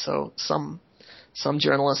bad. So some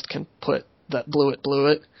journalist can put that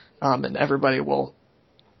Blewett, and everybody will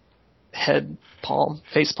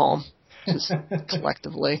face palm, just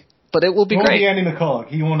collectively. But it will be great. Be Andy McCulloch.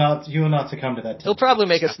 He will not succumb to that team. He'll probably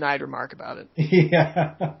make a snide remark about it.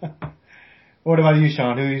 Yeah. What about you,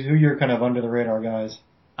 Sean? Who you're kind of under the radar guys?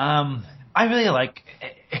 I really like.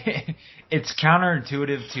 It's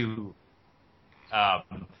counterintuitive to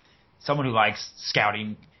someone who likes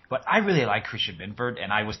scouting, but I really like Christian Binford,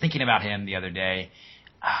 and I was thinking about him the other day.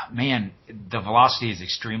 Man, the velocity is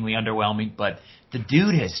extremely underwhelming, but the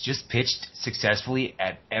dude has just pitched successfully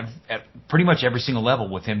at pretty much every single level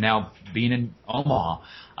with him now being in Omaha.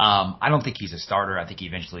 I don't think he's a starter. I think he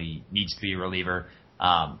eventually needs to be a reliever,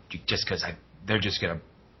 just because they're just going to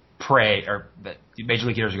prey, or the major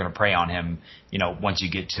league hitters are going to prey on him, once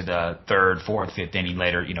you get to the third, fourth, fifth inning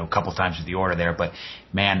later, a couple times with the order there. But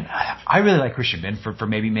man, I really like Christian Benford for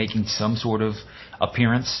maybe making some sort of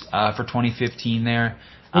appearance for 2015 there.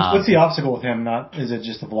 What's the obstacle with him? Is it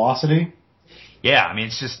just the velocity? Yeah, I mean,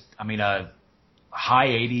 it's just, high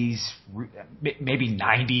 80s, maybe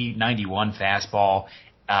 90, 91 fastball.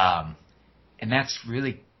 And that's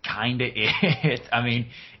really kind of it. I mean,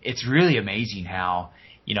 it's really amazing how,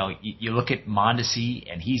 you look at Mondesi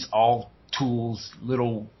and he's all tools,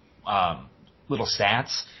 little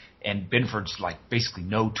stats, and Benford's like basically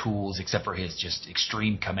no tools except for his just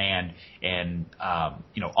extreme command and,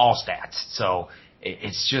 all stats. So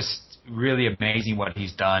it's just really amazing what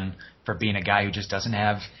he's done for being a guy who just doesn't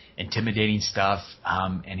have intimidating stuff.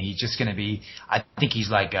 And he's just going to be, I think he's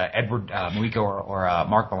like Edward Muico or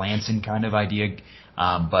Mark Melanson kind of idea.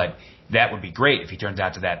 But that would be great if he turns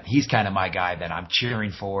out to that. He's kind of my guy that I'm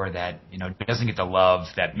cheering for, that, doesn't get the love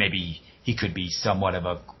that maybe he could be somewhat of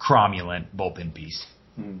a cromulent bullpen piece.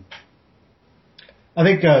 I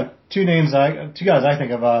think two guys I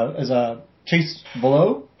think of is Chase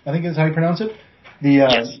Below, I think is how you pronounce it.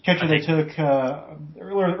 The catcher they took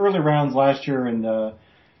early rounds last year, and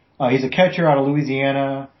he's a catcher out of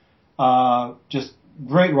Louisiana. Just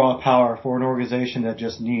great raw power for an organization that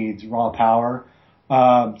just needs raw power.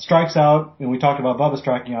 Strikes out, and we talked about Bubba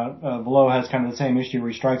striking out. Below has kind of the same issue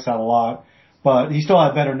where he strikes out a lot, but he still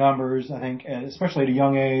had better numbers, I think, especially at a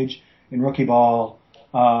young age in rookie ball.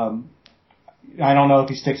 I don't know if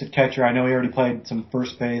he sticks at catcher. I know he already played some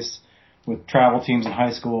first base with travel teams in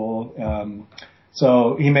high school.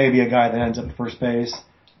 So he may be a guy that ends up at first base,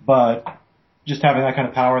 but just having that kind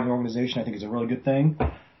of power in the organization, I think, is a really good thing.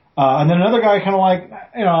 And then another guy kind of like,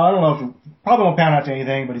 I don't know if probably won't pan out to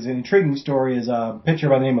anything, but he's an intriguing story, is a pitcher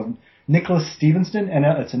by the name of Nicholas Stevenson, and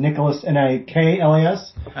it's a Nicholas,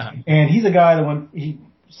 Niklas, and he's a guy that when he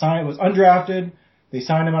was undrafted, they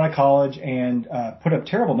signed him out of college and put up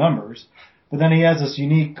terrible numbers, but then he has this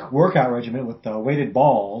unique workout regimen with weighted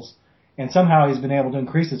balls, and somehow he's been able to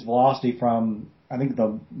increase his velocity from, I think,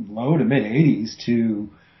 the low to mid 80s to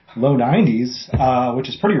low 90s, which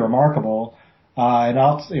is pretty remarkable. And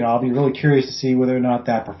I'll be really curious to see whether or not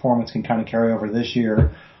that performance can kind of carry over this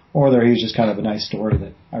year, or whether he's just kind of a nice story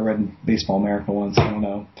that I read in Baseball America once. I don't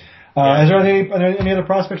know. Are there any other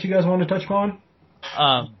prospects you guys want to touch upon?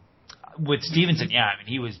 With Stevenson, yeah, I mean,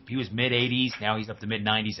 he was mid 80s, now he's up to mid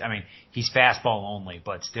 90s. I mean, he's fastball only,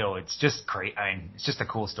 but still, it's just great. I mean, it's just a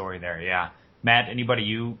cool story there. Yeah, Matt, anybody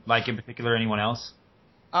you like in particular? Anyone else?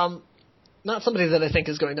 Not somebody that I think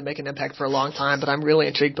is going to make an impact for a long time, but I'm really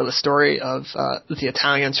intrigued by the story of the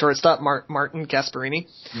Italian shortstop Martin Gasparini.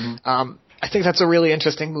 Mm-hmm. I think that's a really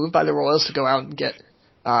interesting move by the Royals to go out and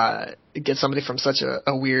get somebody from such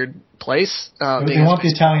a weird place. They want the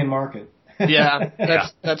Italian market. Yeah,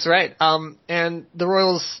 that's right. And the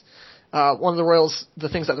Royals, the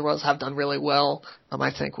things that the Royals have done really well,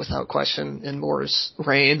 I think without question, in Moore's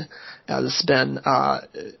reign, has been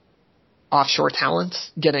offshore talent,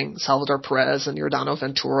 getting Salvador Perez and Yordano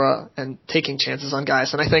Ventura and taking chances on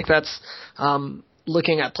guys. And I think that's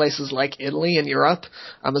looking at places like Italy and Europe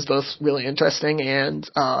is both really interesting and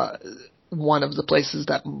one of the places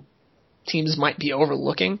that teams might be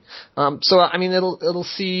overlooking. So I mean, it'll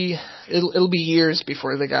be years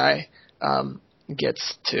before the guy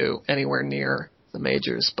gets to anywhere near the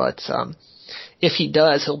majors. But if he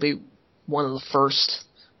does, he'll be one of the first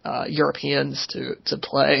Europeans to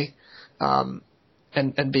play and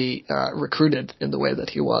be recruited in the way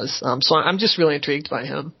that he was. So I'm just really intrigued by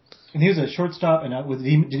him. And he was a shortstop, and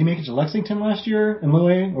did he make it to Lexington last year in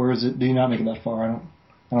Louis, or did he not make it that far? I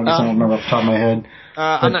don't remember off the top of my head.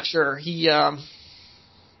 I'm not sure.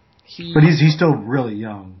 But he's still really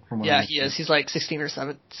young. He is. He's like 16 or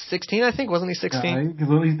 16, I think. Wasn't he 16?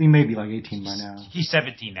 He may be like 18 by now. He's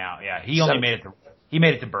 17 now. Yeah, he only made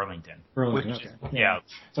it to Burlington. Okay. Yeah.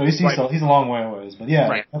 So he's a long way away, but yeah,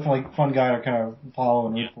 right. Definitely a fun guy to kind of follow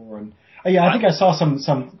and root for. And I think I saw some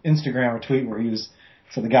Instagram or tweet where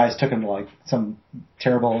so the guys took him to like some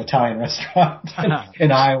terrible Italian restaurant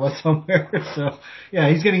in Iowa somewhere. So yeah,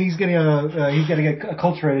 he's getting he's got to get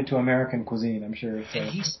acculturated to American cuisine, I'm sure. So. And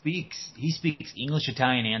he speaks English,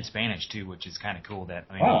 Italian, and Spanish too, which is kind of cool. That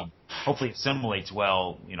he hopefully assimilates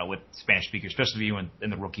well, with Spanish speakers, especially in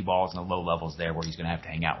the rookie balls and the low levels there, where he's going to have to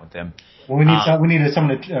hang out with them. Well, we need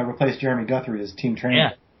someone to replace Jeremy Guthrie as team trainer.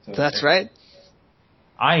 Yeah, so, that's right.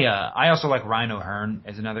 I also like Ryan O'Hearn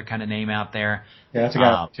as another kind of name out there. Yeah, that's a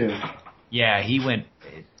guy too. Yeah, he went.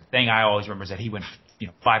 The thing I always remember is that he went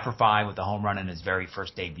 5 for 5 with a home run in his very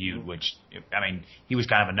first debut, which, I mean, he was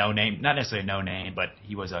kind of a no-name, not necessarily a no-name, but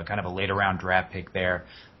he was a kind of a later round draft pick there.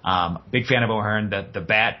 Big fan of O'Hearn. The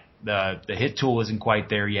bat, the hit tool isn't quite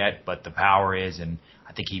there yet, but the power is, and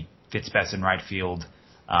I think he fits best in right field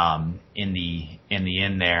in the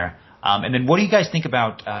end there. And then what do you guys think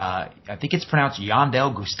about, I think it's pronounced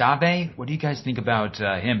Yandel Gustave. What do you guys think about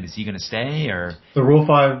him? Is he going to stay? Or the Rule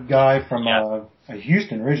 5 guy from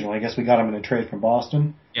Houston originally. I guess we got him in a trade from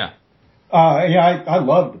Boston. Yeah. I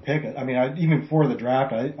love the pick. I mean, even before the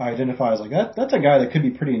draft, I identify as like, that's a guy that could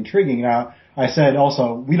be pretty intriguing. Now, I said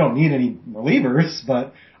also, we don't need any relievers,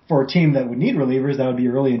 but for a team that would need relievers, that would be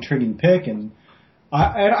a really intriguing pick. And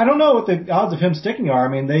I don't know what the odds of him sticking are. I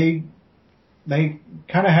mean, they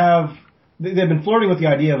kind of they've been flirting with the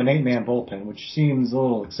idea of an 8-man bullpen, which seems a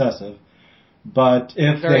little excessive. But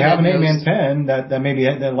if they have an 8-man pen, that maybe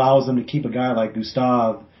that allows them to keep a guy like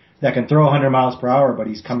Gustave that can throw 100 miles per hour, but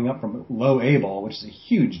he's coming up from low A ball, which is a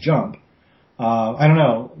huge jump. I don't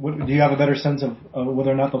know. Do you have a better sense of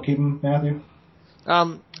whether or not they'll keep him, Matthew?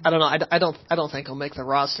 I don't know. I don't think he'll make the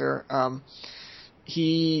roster.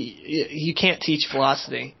 You can't teach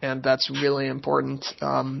velocity, and that's really important.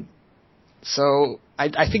 So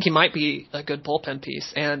I think he might be a good bullpen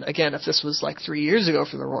piece. And again, if this was like 3 years ago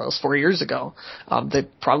for the Royals, 4 years ago, they'd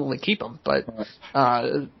probably keep him. But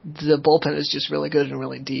the bullpen is just really good and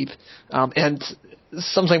really deep. And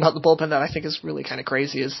something about the bullpen that I think is really kind of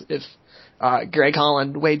crazy is if Greg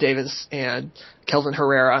Holland, Wade Davis, and Kelvin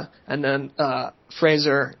Herrera, and then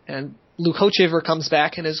Fraser and Luke Hochevar comes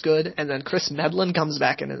back and is good, and then Chris Medlin comes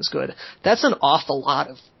back and is good. That's an awful lot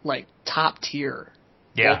of like top tier.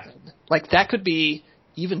 Yeah. Bullpen. Like that could be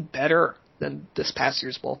even better than this past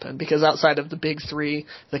year's bullpen because outside of the big three,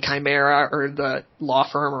 the Chimera or the law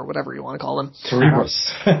firm or whatever you want to call them. Cerebrus.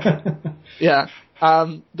 Yeah.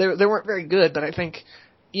 They weren't very good, but I think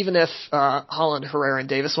even if Holland, Herrera, and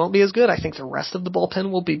Davis won't be as good, I think the rest of the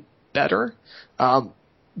bullpen will be better.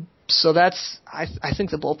 So I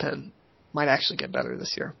think the bullpen might actually get better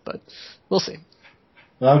this year, but we'll see.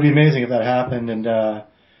 Well, that would be amazing if that happened, and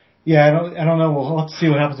yeah, I don't know. We'll have to see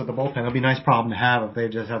what happens with the bullpen. It'll be a nice problem to have if they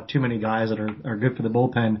just have too many guys that are good for the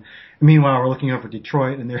bullpen. Meanwhile, we're looking over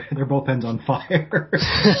Detroit, and their bullpen's on fire.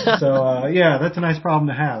 So yeah, that's a nice problem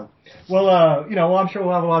to have. Well, I'm sure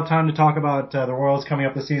we'll have a lot of time to talk about the Royals coming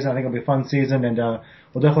up this season. I think it'll be a fun season, and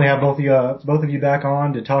we'll definitely have both of you back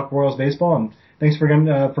on to talk Royals baseball. And thanks for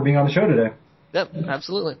being on the show today. Yep,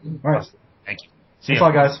 absolutely. All right, thank you. See you,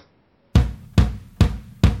 guys.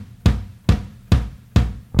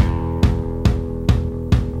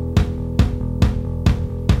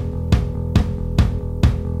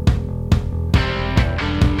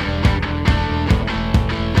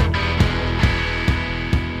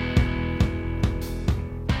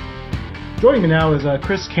 Joining me now is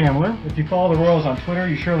Chris Kamler. If you follow the Royals on Twitter,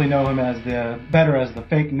 you surely know him as the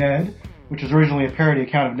fake Ned, which was originally a parody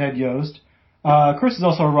account of Ned Yost. Chris is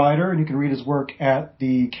also a writer, and you can read his work at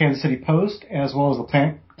the Kansas City Post as well as the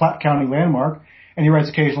Platte County Landmark, and he writes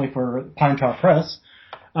occasionally for Pine Top Press.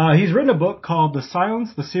 He's written a book called The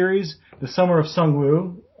Silence, the Series, The Summer of Sung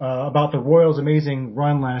Woo, about the Royals' amazing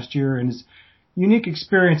run last year and his unique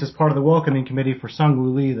experience as part of the welcoming committee for Sung Woo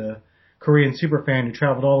Lee, the Korean superfan who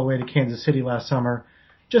traveled all the way to Kansas City last summer,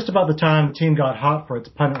 just about the time the team got hot for its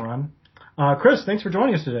pennant run. Chris, thanks for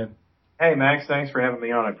joining us today. Hey, Max, thanks for having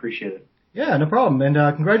me on. I appreciate it. Yeah, no problem. And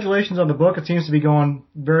congratulations on the book. It seems to be going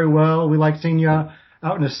very well. We like seeing you out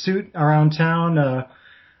in a suit around town.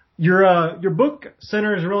 Your book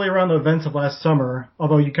centers really around the events of last summer,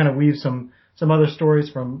 although you kind of weave some other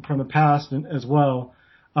stories from the past as well.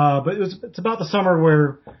 But it's about the summer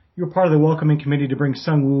where you were part of the welcoming committee to bring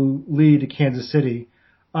Sung Woo Lee to Kansas City.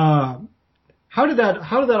 How did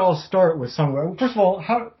that all start with Sung Woo? First of all,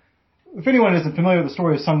 if anyone isn't familiar with the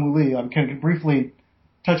story of Sung Woo Lee, can you briefly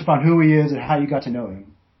touch upon who he is and how you got to know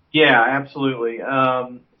him? Yeah, absolutely.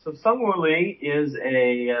 So Sung Woo Lee is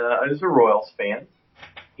a Royals fan.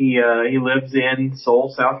 He lives in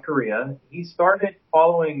Seoul, South Korea. He started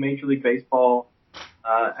following Major League Baseball.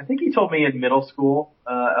 I think he told me in middle school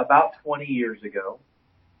about 20 years ago.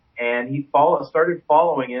 And he started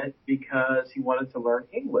following it because he wanted to learn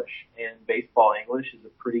English. And baseball English is a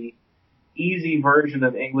pretty easy version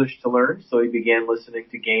of English to learn. So he began listening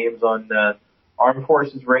to games on Armed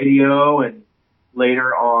Forces Radio and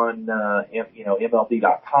later on,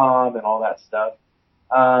 MLB.com and all that stuff.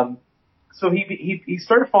 So he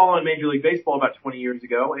started following Major League Baseball about 20 years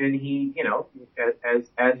ago. And he, as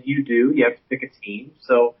you do, you have to pick a team.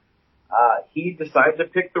 So he decided to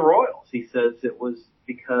pick the Royals. He says it was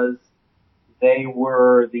because They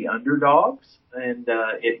were the underdogs, and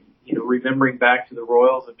remembering back to the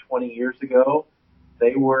Royals of 20 years ago,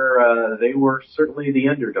 they were certainly the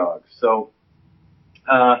underdogs. So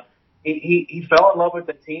he fell in love with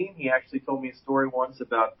the team. He actually told me a story once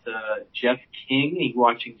about Jeff King. He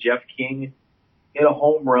watching Jeff King hit a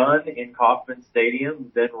home run in Kauffman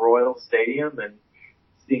Stadium, then Royal Stadium, and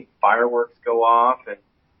seeing fireworks go off, and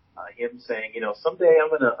him saying, someday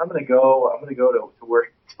I'm gonna go to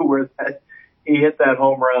where that he hit that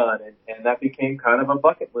home run, and that became kind of a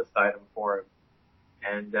bucket list item for him.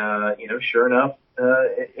 And sure enough,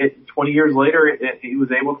 20 years later, he was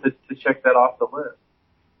able to check that off the list.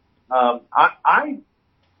 I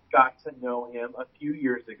got to know him a few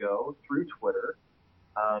years ago through Twitter,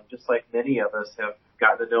 just like many of us have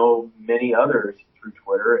gotten to know many others through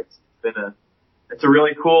Twitter. It's a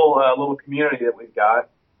really cool little community that we've got.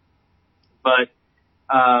 But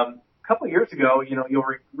a couple of years ago, you'll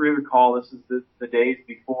recall this is the days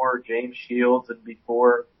before James Shields and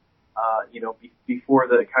before before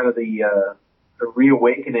the kind of the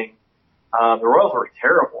reawakening. The Royals were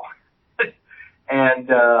terrible. And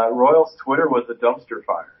Royals Twitter was a dumpster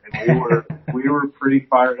fire, and we were pretty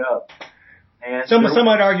fired up. And some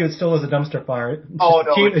might argue it still is a dumpster fire.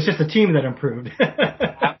 It's just a team that improved.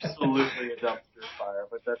 Absolutely a dumpster fire,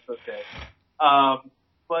 but that's okay.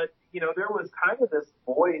 But there was kind of this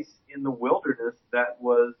voice in the wilderness that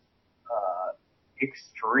was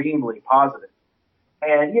extremely positive.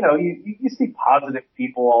 And you see positive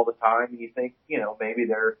people all the time, and you think maybe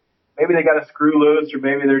they got a screw loose, or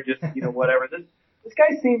maybe they're just whatever. This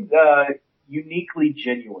guy seemed uniquely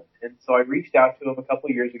genuine, and so I reached out to him a couple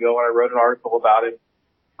of years ago, and I wrote an article about him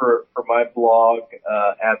for my blog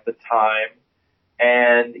at the time,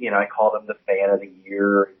 and I called him the fan of the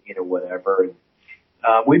year, whatever. And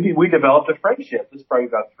we developed a friendship. This is probably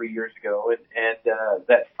about 3 years ago, and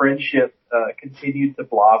that friendship continued to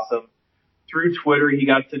blossom through Twitter. He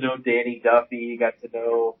got to know Danny Duffy. He got to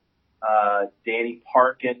know Danny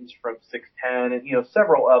Parkins from 610, and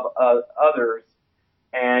several of others.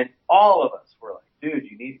 And all of us were like, dude,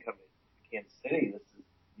 you need to come to Kansas City. This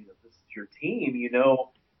is your team. You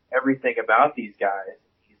know everything about these guys. And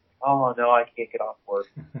he's like, oh no, I can't get off work.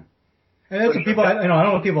 And that's what people, I don't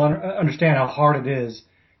know if people understand how hard it is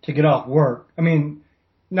to get off work. I mean,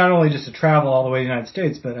 not only just to travel all the way to the United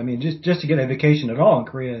States, but I mean, just to get a vacation at all in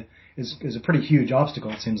Korea is a pretty huge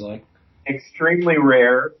obstacle, it seems like. Extremely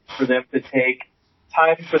rare for them to take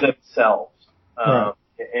time for themselves. Right.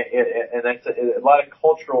 And that's a lot of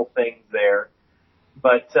cultural things there.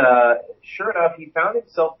 But sure enough, he found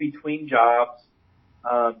himself between jobs,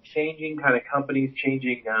 changing kind of companies,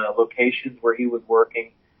 changing locations where he was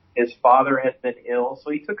working. His father had been ill,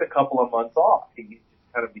 so he took a couple of months off. He was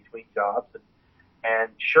just kind of between jobs.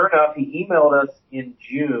 And sure enough, he emailed us in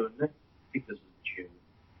June. I think this was June.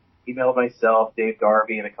 Emailed myself, Dave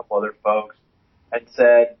Garvey, and a couple other folks, and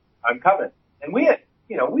said, I'm coming. And we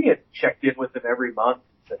had checked in with him every month.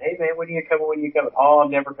 Said, hey man, when are you coming? When are you coming? Oh,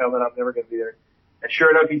 I'm never coming. I'm never going to be there. And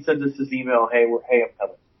sure enough, he sends us this email. Hey, I'm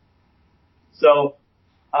coming. So,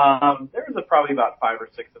 there was probably about 5 or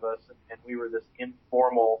 6 of us, and we were this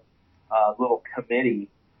informal, little committee.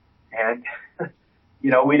 And,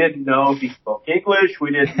 we didn't know if he spoke English.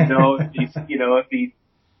 We didn't know if he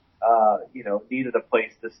needed a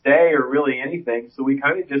place to stay or really anything. So we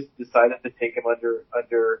kind of just decided to take him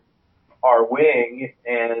under our wing,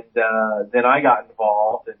 and then I got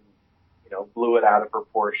involved and blew it out of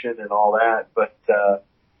proportion and all that. But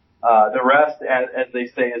the rest, as they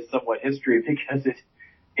say, is somewhat history, because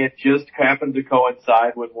it just happened to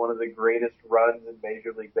coincide with one of the greatest runs in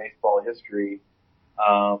Major League Baseball history,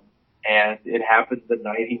 and it happened the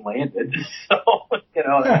night he landed. So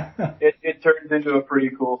it turns into a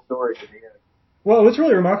pretty cool story to the end. Well, what's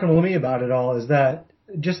really remarkable to me about it all is that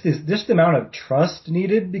just the amount of trust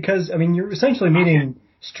needed, because, I mean, you're essentially meeting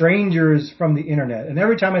strangers from the internet. And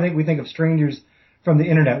every time we think of strangers from the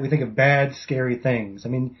internet, we think of bad, scary things. I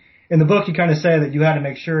mean, in the book, you kind of say that you had to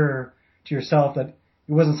make sure to yourself that it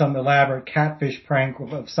wasn't some elaborate catfish prank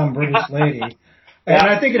of some British lady. And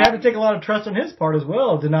I think it had to take a lot of trust on his part as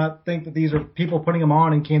well to not think that these are people putting him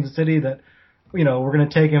on in Kansas City that, we're going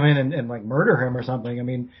to take him in and like murder him or something. I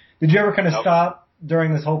mean, did you ever kind of stop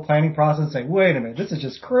during this whole planning process and say, wait a minute, this is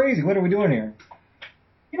just crazy. What are we doing here?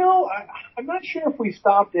 I'm not sure if we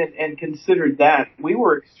stopped and considered that. We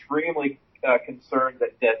were extremely concerned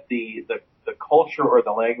that the culture or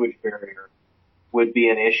the language barrier would be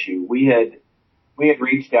an issue. We had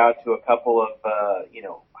reached out to a couple of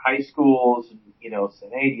high schools and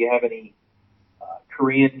said, hey, do you have any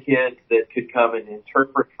Korean kids that could come and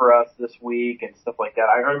interpret for us this week and stuff like that.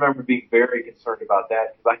 I remember being very concerned about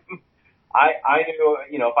that because I knew,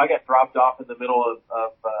 if I got dropped off in the middle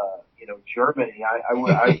of Germany,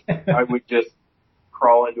 I would just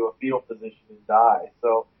crawl into a fetal position and die.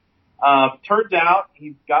 So, turns out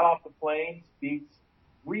he got off the plane, speaks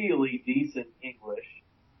really decent English,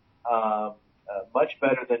 much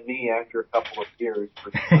better than me after a couple of years.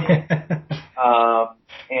 For sure.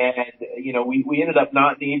 And we ended up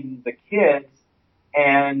not needing the kids,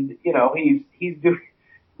 and he's doing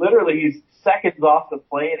literally he's seconds off the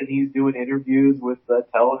plane and he's doing interviews with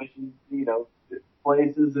television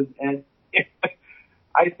places, and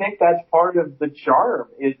I think that's part of the charm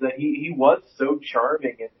is that he was so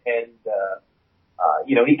charming, and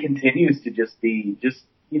he continues to just be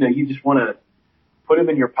you just want to put him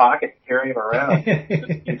in your pocket and carry him around.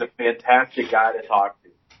 He's a fantastic guy to talk to.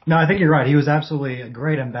 No, I think you're right. He was absolutely a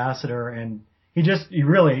great ambassador, and he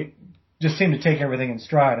really just seemed to take everything in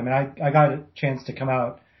stride. I mean, I got a chance to come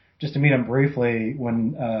out just to meet him briefly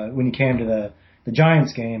when he came to the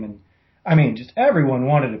Giants game, and I mean, just everyone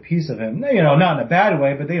wanted a piece of him. Not in a bad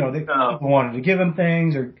way, but people wanted to give him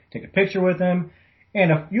things or take a picture with him.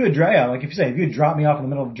 And if you had if you had dropped me off in the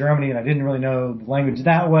middle of Germany and I didn't really know the language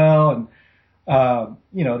that well, and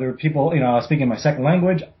there were people, I was speaking my second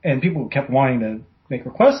language, and people kept wanting to make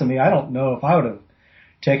requests of me. I don't know if I would have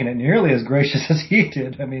taken it nearly as gracious as he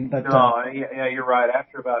did. I mean, but yeah, you're right.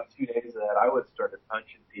 After about 2 days of that, I would start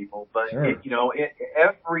punching people. But sure.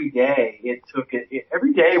 Every day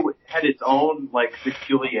every day had its own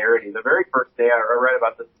peculiarity. The very first day, I read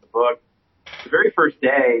about this in the book. The very first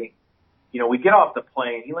day, we get off the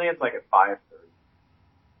plane. He lands at 5:30,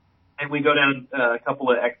 and we go down a couple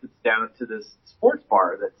of exits down to this sports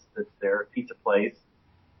bar that's there, pizza place.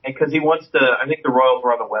 And because he wants to, I think the Royals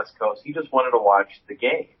were on the West Coast, he just wanted to watch the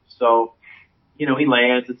game. So, he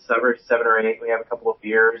lands at 7 or 8. We have a couple of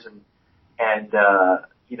beers, and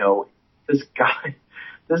this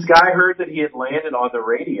guy heard that he had landed on the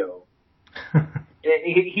radio.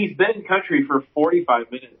 He's been in country for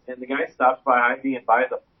 45 minutes, and the guy stops behind me and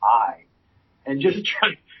buys a pie, and just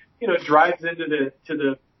drives into the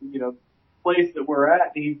place that we're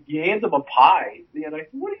at. And he hands him a pie, and I said,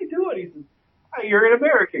 "What are you doing?" He says, "You're in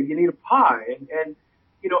America. You need a pie." And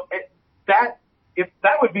if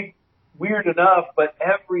that would be weird enough, but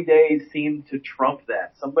every day seemed to trump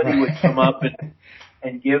that. Somebody would come up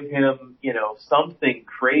and give him, something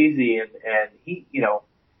crazy, and he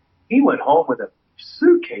went home with a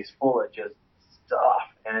suitcase full of just stuff,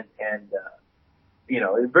 and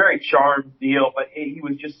a very charmed deal, but he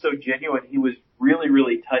was just so genuine. He was really,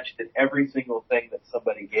 really touched at every single thing that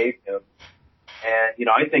somebody gave him. And,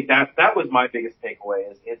 I think that was my biggest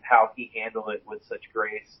takeaway is how he handled it with such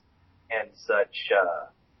grace and such,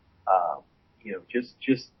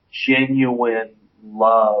 just genuine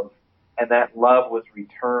love. And that love was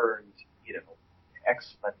returned,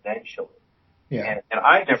 exponentially. Yeah. And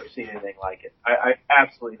I've never seen anything like it. I've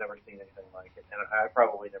absolutely never seen anything like it. And I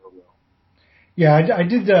probably never will. Yeah, I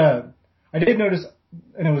did notice,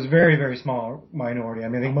 and it was very, very small minority. I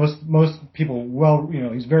mean, I think most people,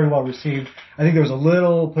 he's very well received. I think there was a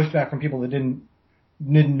little pushback from people that didn't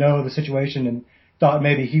know the situation and thought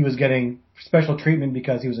maybe he was getting special treatment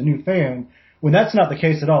because he was a new fan, when that's not the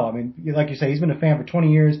case at all. I mean, like you say, he's been a fan for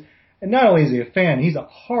 20 years, and not only is he a fan, he's a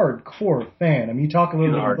hardcore fan. I mean, you talk a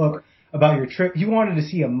little bit in the book about your trip. You wanted to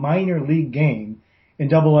see a minor league game in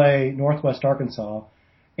Double-A Northwest Arkansas.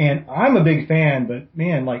 And I'm a big fan, but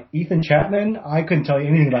man, Ethan Chapman, I couldn't tell you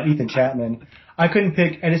anything about Ethan Chapman. I couldn't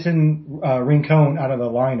pick Edison Rincon out of the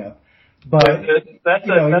lineup. But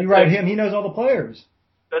you write him, he knows all the players.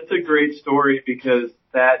 That's a great story because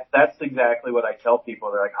that's exactly what I tell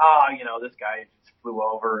people. They're like, this guy just flew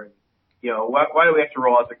over, and why do we have to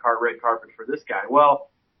roll out the red carpet for this guy? Well,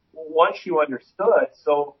 once you understood,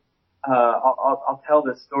 so. I'll tell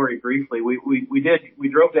this story briefly. We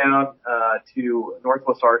drove down to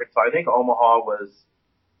Northwest Arkansas. I think Omaha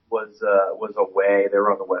was away. They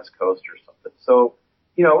were on the West Coast or something. So,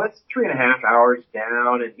 it's 3.5 hours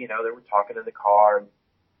down, and they were talking in the car. And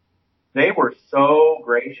they were so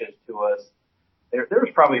gracious to us. There was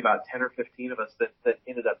probably about 10 or 15 of us that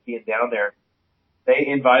ended up being down there. They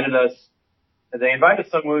invited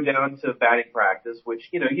Sungwoo down to batting practice, which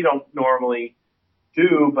you don't normally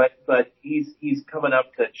do, but he's coming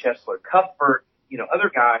up to Chesler Cuthbert, other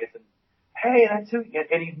guys, and hey, that's who,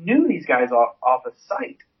 and he knew these guys off of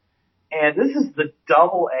sight. And this is the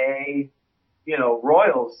Double-A,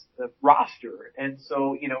 Royals roster. And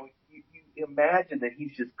so, you imagine that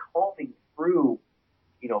he's just combing through,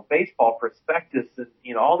 baseball prospectus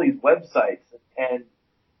and, all these websites. And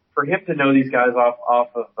for him to know these guys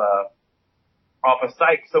off of off a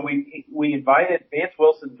site. So we invited Vance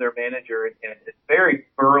Wilson's their manager, and it's very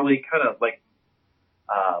burly, kind of like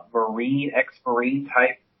ex-Marine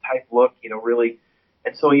type look, really.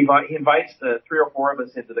 And so he invites the 3 or 4 of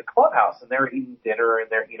us into the clubhouse, and they're eating dinner, and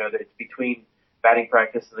it's between batting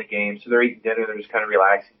practice and the game, so they're eating dinner, they're just kind of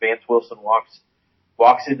relaxing. Vance Wilson walks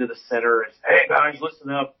into the center and says, "Hey guys, listen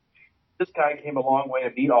up. This guy came a long way to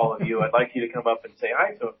meet all of you. I'd like you to come up and say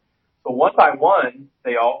hi to him." So one by one,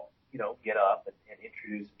 they all, get up and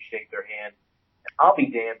introduce and shake their hand. And I'll be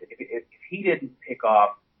damned if he didn't pick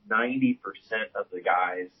off 90% of the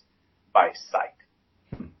guys by sight.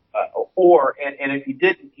 And if he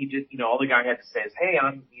didn't, he just, all the guy had to say is, "Hey,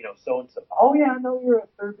 I'm, so-and-so." "Oh yeah, I know you're a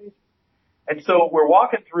third baseman." And so we're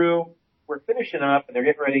walking through, we're finishing up, and they're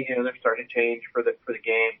getting ready, they're starting to change for the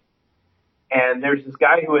game. And there's this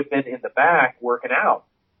guy who had been in the back working out.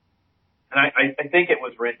 And I think it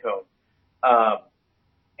was Rincon.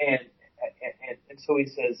 And so he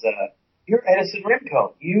says, "You're Edison Rincon.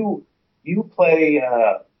 You play,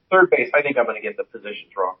 third base." I think I'm going to get the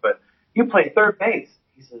positions wrong, but "You play third base."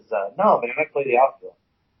 He says, "No, man, I play the outfield."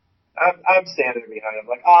 I'm standing behind him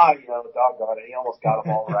like, doggone it. He almost got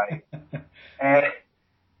them all right. And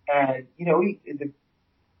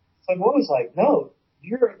Son Woo was like, "No,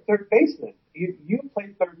 you're a third baseman. You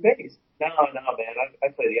play third base." No, man, I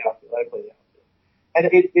play the outfield. I play the outfield. And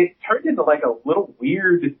it turned into like a little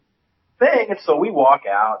weird thing. And so we walk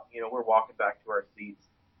out, we're walking back to our seats.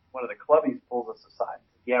 One of the clubbies pulls us aside.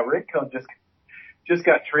 "Yeah, Rincon just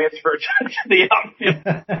got transferred to the outfield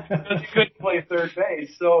because he couldn't play third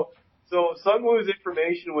base." So Sung Woo's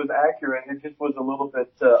information was accurate. It just was a little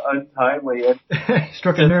bit untimely. And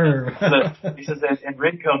struck a nerve. He says, and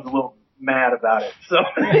Rincon's a little mad about it. So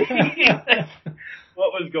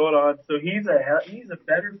what was going on? So he's a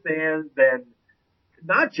better fan than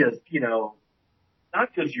not just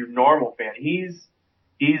your normal fan. He's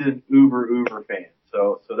an uber fan.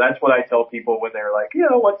 So that's what I tell people when they're like,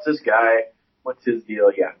 "What's this guy? What's his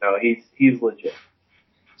deal?" Yeah, no, he's legit.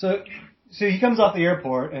 So he comes off the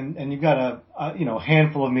airport, and you've got a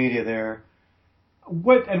handful of media there.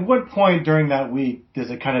 At what point during that week does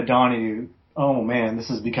it kind of dawn on you, oh man, this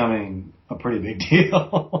is becoming a pretty big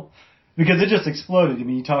deal? Because it just exploded. I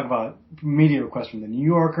mean, you talk about media requests from the New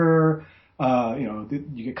Yorker.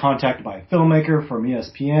 You get contacted by a filmmaker from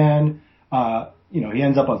ESPN. He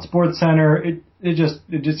ends up on SportsCenter. It just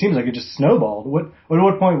seems like it just snowballed. At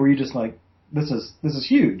what point were you just like, this is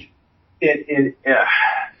huge?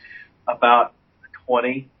 About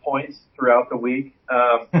 20 points throughout the week.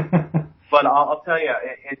 But I'll tell you,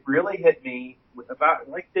 it really hit me with about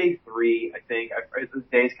like day 3, I think. The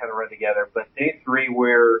days kind of run together, but day 3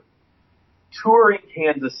 we're touring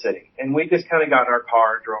Kansas City, and we just kind of got in our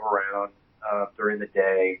car and drove around during the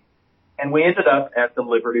day, and we ended up at the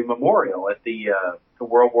Liberty Memorial at the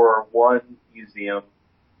World War I Museum,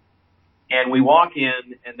 and we walk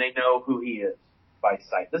in, and they know who he is by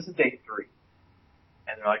sight. This is day 3.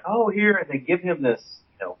 And they're like, "Oh, here," and they give him this,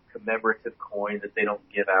 commemorative coin that they don't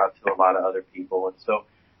give out to a lot of other people. And so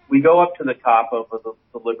we go up to the top of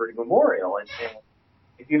the Liberty Memorial, and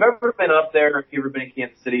if you've ever been up there, if you've ever been in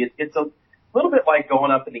Kansas City, it's a little bit like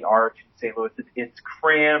going up in the Arch in St. Louis. It's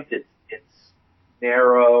cramped, it's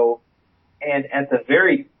narrow, and at the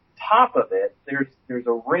very top of it, there's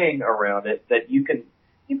a ring around it that you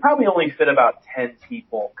probably only fit about 10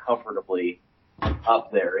 people comfortably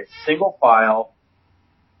up there. It's single file.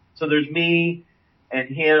 So there's me and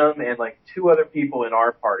him and like 2 other people in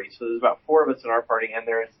our party. So there's about 4 of us in our party, and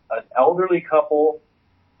there's an elderly couple,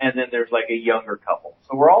 and then there's like a younger couple.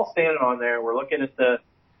 So we're all standing on there. We're looking at the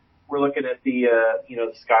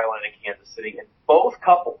the skyline of Kansas City, and both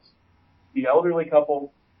couples, the elderly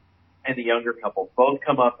couple and the younger couple, both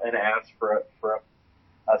come up and ask for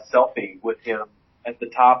a selfie with him at the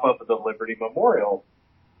top of the Liberty Memorial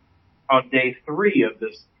on day 3 of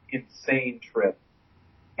this insane trip.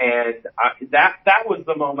 And that was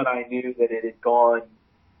the moment I knew that it had gone,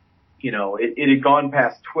 it had gone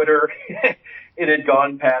past Twitter. It had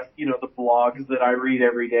gone past, the blogs that I read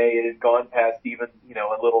every day. It had gone past even,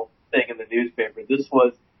 a little thing in the newspaper. This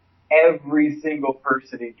was every single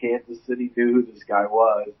person in Kansas City knew who this guy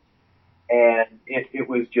was. And it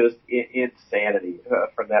was just insanity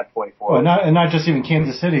from that point forward. Well, not just even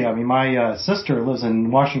Kansas City. I mean, my sister lives in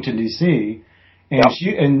Washington, D.C.,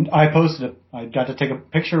 and I got to take a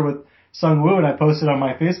picture with Sung Woo, and I posted on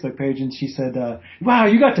my Facebook page, and she said, "Wow,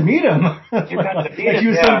 you got to meet him!" He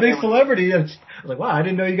was some big celebrity. And I was like, "Wow, I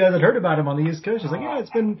didn't know you guys had heard about him on the East Coast." She's like, "Yeah, it's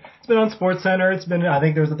been on SportsCenter. It's been, I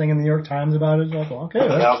think there was a thing in the New York Times about it." I was like, "Well,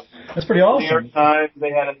 okay, that's pretty awesome." New York Times,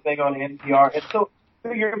 they had a thing on NPR, and so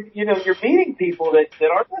you're meeting people that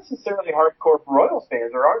aren't necessarily hardcore Royals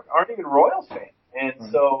fans or aren't even Royals fans. And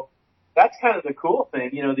so that's kind of the cool thing.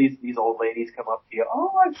 These old ladies come up to you,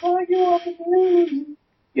 oh, I saw you on the news.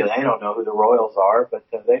 They don't know who the Royals are, but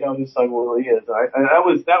they know who Sung Woo Lee is. And that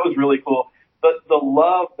was really cool. But the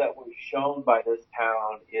love that was shown by this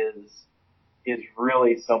town is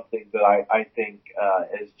really something that I think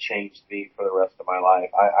has changed me for the rest of my life.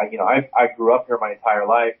 I grew up here my entire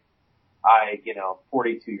life.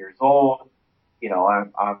 42 years old.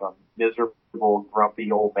 I'm a miserable,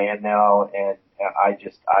 grumpy old man now, and I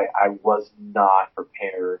was not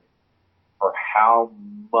prepared for how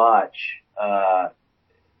much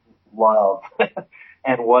love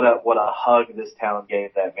and what a hug this town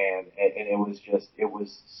gave that man. And it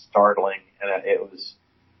was startling, and it was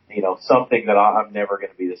something that I'm never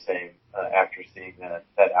going to be the same after seeing that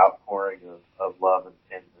outpouring of love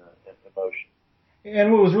and emotion.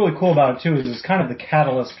 And what was really cool about it too is it's kind of the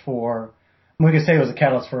catalyst for, we could say it was a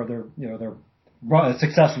catalyst for their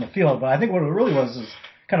success in the field, but I think what it really was is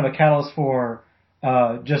kind of a catalyst for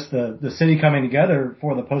just the city coming together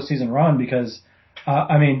for the postseason run, because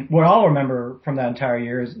what I'll remember from that entire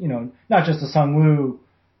year is not just the Sung Woo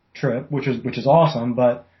trip, which is awesome,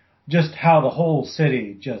 but just how the whole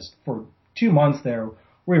city, just for 2 months there,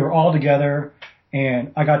 we were all together.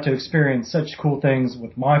 And I got to experience such cool things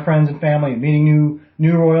with my friends and family, and meeting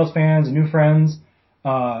new Royals fans and new friends.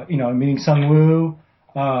 Meeting Sung Woo.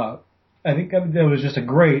 I think that was just a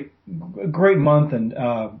great month and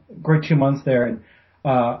great 2 months there. And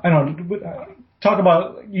talk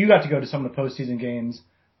about, you got to go to some of the postseason games.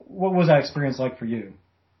 What was that experience like for you?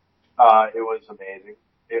 It was amazing.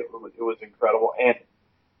 It was incredible. And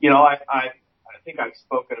I think I've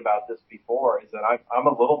spoken about this before. Is that I'm a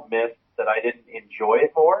little miffed that I didn't enjoy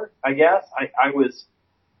it more, I guess. I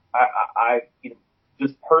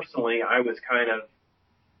just personally, I was kind of,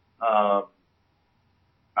 I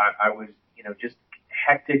was, just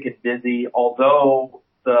hectic and busy, although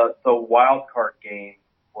the wild card game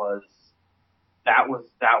that was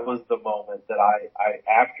the moment that I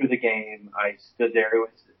after the game, I stood there. It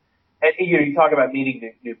was, and you talk about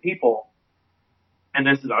meeting new people. And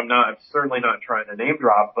I'm certainly not trying to name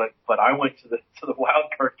drop, but I went to the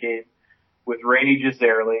wild card game with Rainey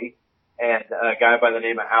Gisserli and a guy by the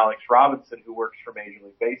name of Alex Robinson, who works for Major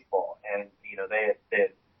League Baseball. And,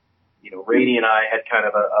 Rainey and I had kind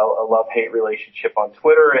of a love-hate relationship on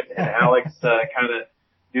Twitter, and Alex, kind of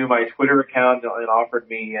knew my Twitter account and offered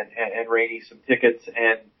me and Rainey some tickets.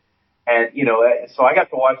 And, so I got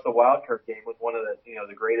to watch the wild card game with one of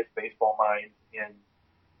the greatest baseball minds in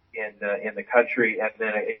the country, and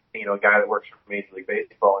then a guy that works for Major League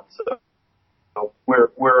Baseball. And so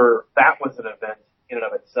we're that was an event in and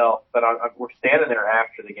of itself. But we're standing there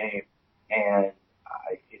after the game, and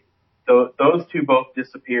those two both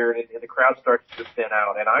disappeared, and the crowd starts to thin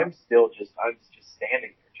out, and I'm just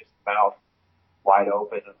standing there, just mouth wide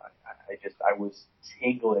open. And I was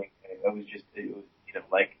tingling. It was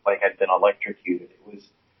like I'd been electrocuted.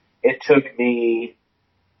 It took me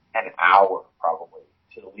an hour probably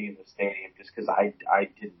to leave the stadium, just because I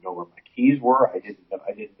didn't know where my keys were. I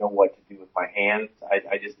didn't know what to do with my hands.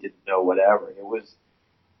 I just didn't know whatever. It was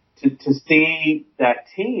to see that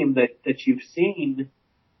team that you've seen.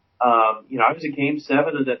 I was in Game 7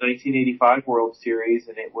 of that 1985 World Series,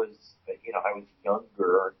 and it was, I was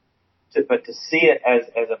younger, but to see it as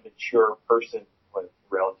a mature person, a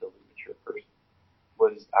relatively mature person,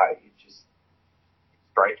 was just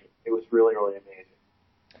striking. It was really, really amazing.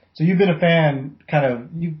 So you've been a fan,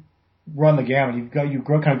 you run the gamut. You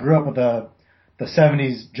grew up with the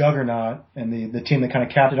 70s juggernaut and the team that kind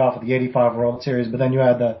of capped it off with the 85 World Series, but then you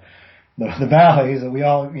had the valleys that we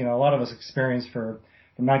all, a lot of us experienced from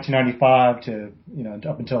 1995 to,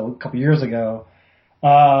 up until a couple years ago.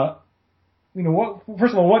 First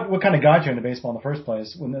of all, what kind of got you into baseball in the first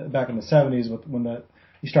place back in the 70s when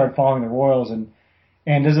you started following the Royals, and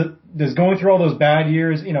does going through all those bad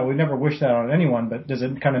years, we never wish that on anyone, but does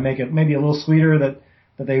it kind of make it maybe a little sweeter that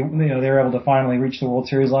they were able to finally reach the World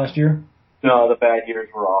Series last year? No, the bad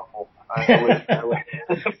years were awful. I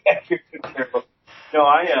the bad years were terrible. No,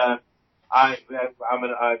 I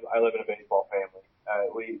live in a baseball family.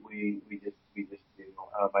 We just do.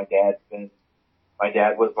 My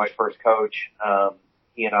dad was my first coach.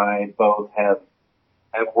 He and I both have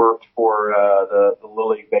worked for the Little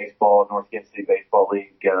League Baseball, North Kansas City Baseball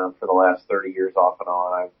League for the last 30 years off and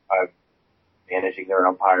on. I've managing their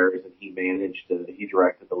umpires, and he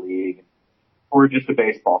directed the league. We're just a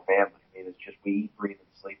baseball family. It's just we eat, breathe, and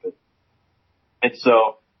sleep it. And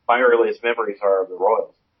so my earliest memories are of the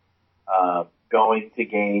Royals. going to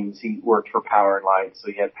games. He worked for Power and Light, so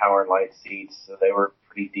he had Power and Light seats, so they were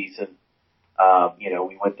pretty decent.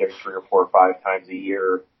 We went there 3 or 4 or 5 times a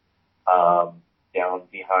year, down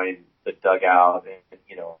behind the dugout and,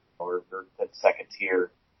 or that second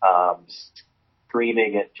tier,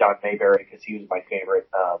 screaming at John Mayberry because he was my favorite,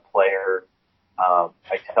 player.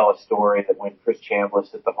 I tell a story that when Chris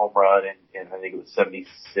Chambliss hit the home run in I think it was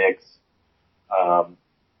 76,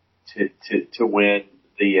 to win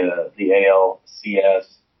the ALCS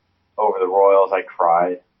over the Royals, I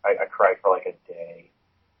cried. I cried for like a day.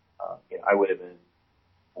 I would have been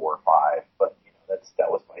 4 or 5, but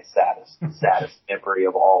that was my saddest memory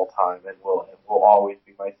of all time, and will always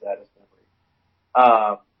be my saddest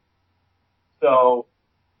memory. So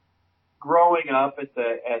growing up at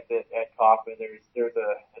Kauffman, there's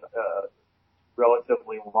a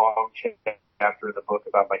relatively long chapter in the book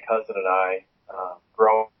about my cousin and I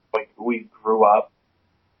we grew up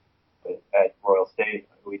at Royal State.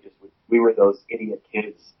 We were those idiot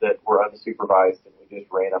kids that were unsupervised, and we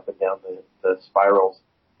just ran up and down the spirals,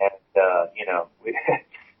 and we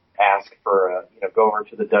ask for go over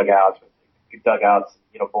to the dugouts,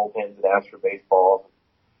 bullpens, and ask for baseballs.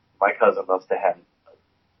 My cousin must have had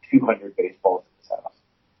 200 baseballs in his house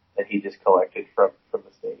that he just collected from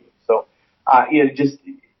the stadium. So I've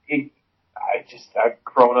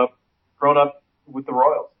grown up with the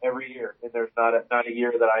Royals every year, and there's not a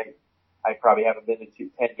year that I probably haven't been to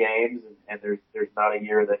 10 games, and there's not a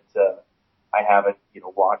year that I haven't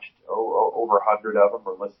watched over 100 of them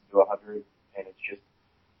or listened to 100, and it's just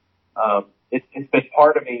it's been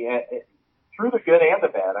part of me through the good and the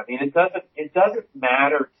bad. I mean, it doesn't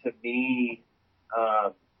matter to me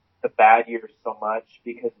the bad years so much,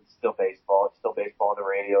 because it's still baseball. It's still baseball on the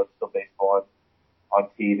radio. It's still baseball on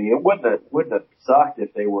TV. It wouldn't have sucked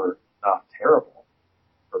if they were not terrible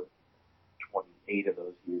for 28 of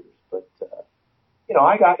those years. But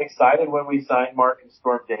I got excited when we signed Mark and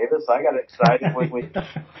Storm Davis. I got excited when we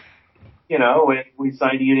when we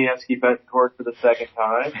signed Yuniesky Betancourt for the second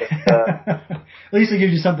time. But, at least it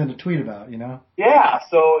gives you something to tweet about, Yeah,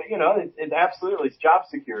 so it absolutely, it's job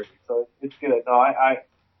security, so it's good. No,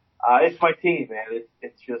 it's my team, man.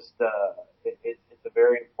 It's just it's a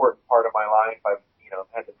very important part of my life. I've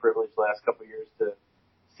had the privilege the last couple of years to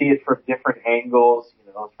see it from different angles,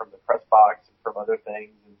 from the press box and from other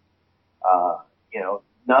things, and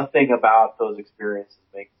nothing about those experiences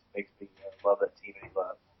makes me love that team any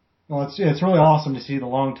less. Well, it's really awesome to see the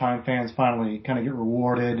longtime fans finally kind of get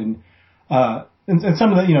rewarded, and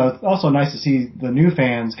some of the also nice to see the new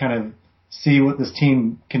fans kind of see what this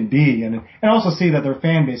team can be, and also see that their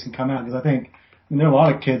fan base can come out, because I think there are a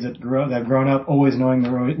lot of kids that have grown up always knowing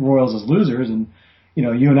the Royals as losers, and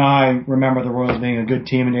you and I remember the Royals being a good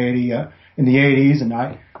team in the 80s, and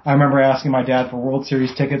I remember asking my dad for World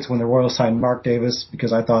Series tickets when the Royals signed Mark Davis,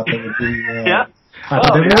 because I thought they would be I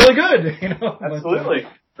thought they were really good, Absolutely.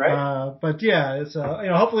 Right. But yeah, it's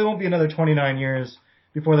hopefully it won't be another 29 years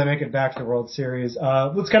before they make it back to the World Series.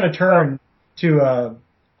 Let's kind of turn to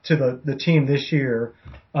the team this year.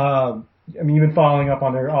 You've been following up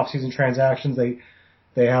on their off-season transactions.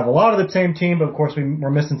 They have a lot of the same team, but of course we're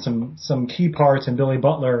missing some key parts in Billy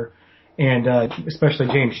Butler and especially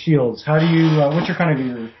James Shields. How do you what's your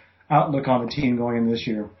outlook on the team going into this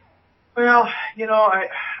year? Well,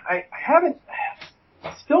 I haven't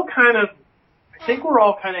still kind of. I think we're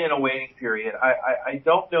all kind of in a waiting period. I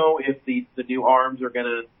don't know if the new arms are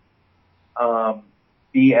going to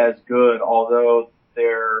be as good, although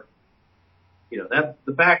they're that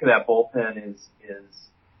the back of that bullpen is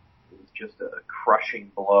just a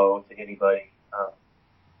crushing blow to anybody.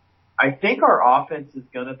 I think our offense is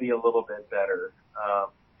going to be a little bit better,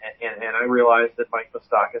 and I realize that Mike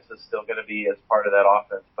Moustakas is still going to be as part of that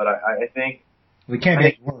offense, but I think we can't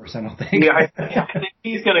get worse. I don't think. Yeah, I think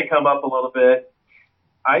he's going to come up a little bit.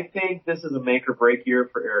 I think this is a make or break year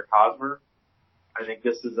for Eric Hosmer. I think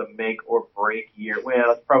this is a make or break year.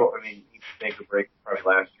 Well, it's probably, make or break probably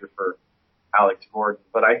last year for Alex Gordon.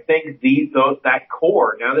 But I think that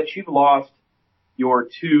core, now that you've lost your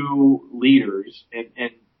two leaders,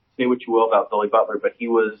 and say what you will about Billy Butler, but he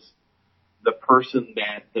was the person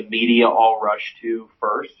that the media all rushed to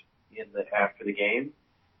first after the game.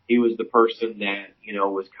 He was the person that,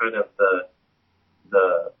 was kind of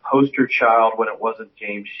the poster child when it wasn't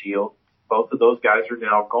James Shields. Both of those guys are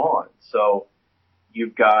now gone. So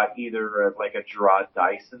you've got either like a Gerard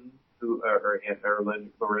Dyson or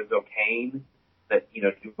Lorenzo Cain that,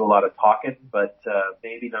 do a lot of talking, but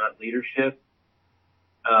maybe not leadership.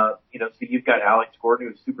 So you've got Alex Gordon,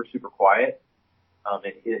 who's super, super quiet,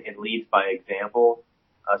 and leads by example.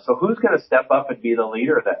 So who's going to step up and be the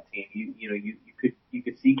leader of that team? You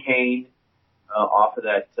could see Cain, off of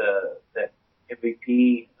that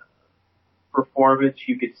MVP performance.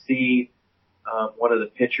 You could see one of the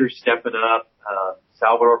pitchers stepping up.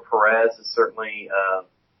 Salvador Perez is certainly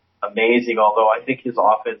amazing, although I think his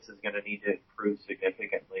offense is going to need to improve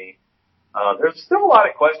significantly. There's still a lot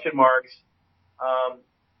of question marks.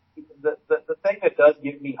 The thing that does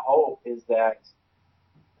give me hope is that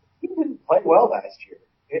he didn't play well last year.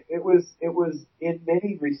 It was in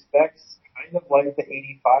many respects kind of like the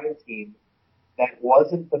 '85 team that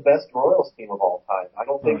wasn't the best Royals team of all time. I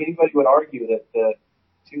don't think anybody would argue that the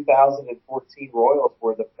 2014 Royals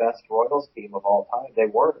were the best Royals team of all time. They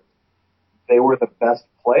weren't. They were the best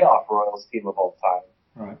playoff Royals team of all time.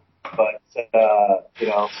 Right. But,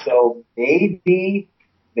 so maybe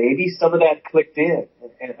some of that clicked in.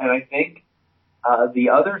 And I think, the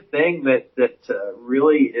other thing that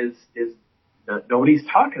really is nobody's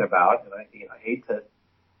talking about, and I hate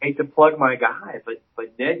to plug my guy,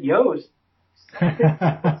 but Ned Yost,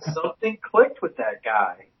 something clicked with that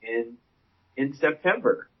guy in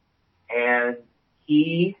September, and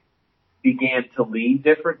he began to lead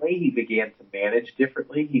differently. He began to manage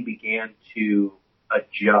differently. He began to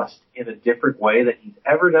adjust in a different way than he's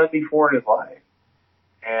ever done before in his life.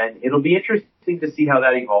 And it'll be interesting to see how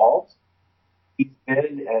that evolves. He's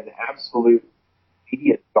been an absolute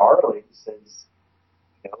media darling since,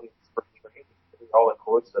 spring training. All the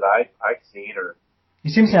quotes that I've seen are. He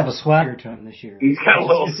seems to have a swagger to him this year. He's got a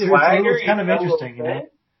little swagger. It's kind of interesting,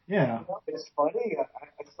 Yeah. It's funny.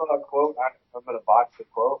 I saw a quote. I'm going to botch the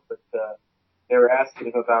quote, but they were asking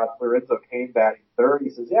him about Lorenzo Cain batting third. He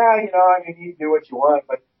says, you do what you want,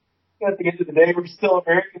 but at the end of the day, we're still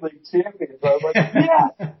American League champions. I was like, yeah,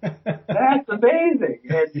 that's amazing.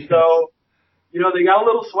 And so, they got a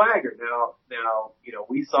little swagger. Now,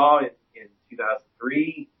 we saw in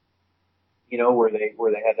 2003, where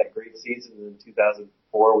they had that great season, and in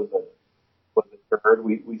 2004 was the third.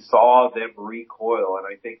 We saw them recoil, and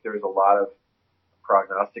I think there's a lot of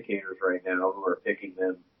prognosticators right now who are picking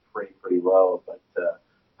them pretty low. But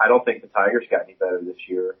I don't think the Tigers got any better this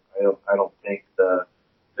year. I don't think the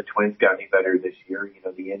Twins got any better this year.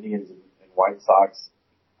 The Indians and White Sox,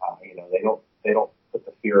 they don't put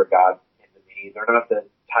the fear of God into me. They're not the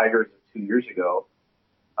Tigers of 2 years ago.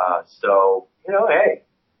 So hey,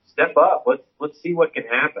 step up. Let's see what can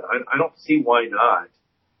happen. I don't see why not.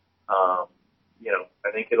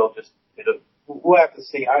 I think we'll have to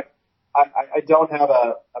see. I don't have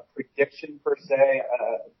a prediction per se,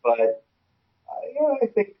 but I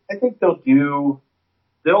think they'll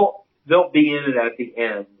be in it at the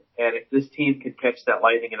end. And if this team can catch that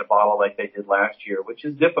lightning in a bottle like they did last year, which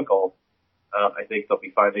is difficult, I think they'll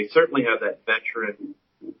be fine. They certainly have that veteran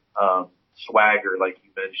swagger, like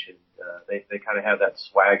you mentioned. They kind of have that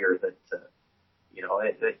swagger that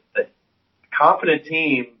that confident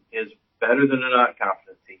team is better than a not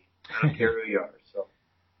confident team. I don't care who you are. So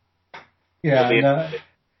I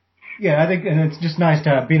think, and it's just nice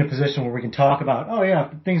to be in a position where we can talk about,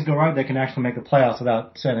 if things go right, they can actually make the playoffs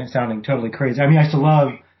without sounding totally crazy. I mean, I used to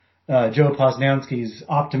love Joe Posnanski's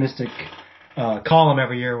optimistic column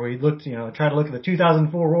every year where he looked, try to look at the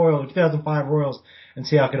 2004 Royals, 2005 Royals, and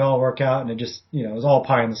see how it could all work out, and it just, it was all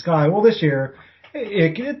pie in the sky. Well, this year,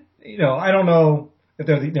 I don't know if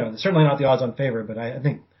they're certainly not the odds-on favorite, but I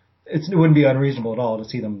think it wouldn't be unreasonable at all to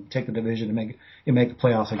see them take the division and make the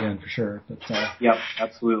playoffs again for sure. But, yep,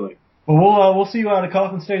 absolutely. Well, we'll see you out at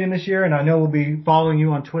Kauffman Stadium this year, and I know we'll be following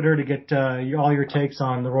you on Twitter to get all your takes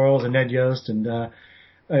on the Royals and Ned Yost, and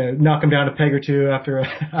knock him down a peg or two after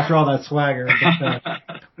all that swagger. But,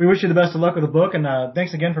 we wish you the best of luck with the book, and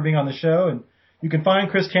thanks again for being on the show. And you can find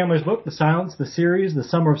Chris Kamler's book, The Silence, the Series, The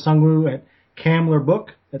Summer of Sungwoo, at Kamler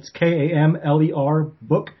Book. That's KAMLER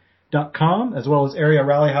book.com, as well as area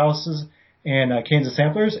rally houses and Kansas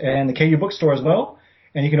Samplers, and the KU Bookstore as well.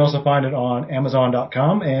 And you can also find it on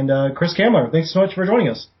Amazon.com. And Chris Kamler, thanks so much for joining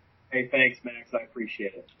us. Hey, thanks, Max. I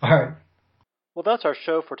appreciate it. All right. Well, that's our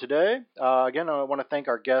show for today. Again, I want to thank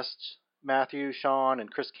our guests, Matthew, Sean, and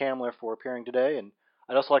Chris Kamler, for appearing today. And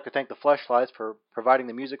I'd also like to thank the Fleshlights for providing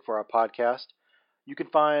the music for our podcast. You can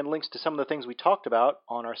find links to some of the things we talked about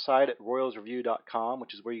on our site at royalsreview.com,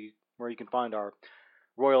 which is where you can find our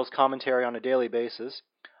Royals commentary on a daily basis.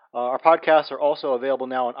 Our podcasts are also available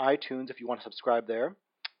now on iTunes if you want to subscribe there.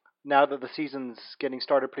 Now that the season's getting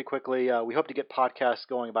started pretty quickly, we hope to get podcasts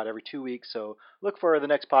going about every 2 weeks, so look for the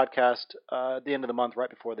next podcast at the end of the month,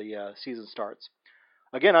 right before the season starts.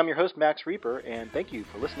 Again, I'm your host, Max Reaper, and thank you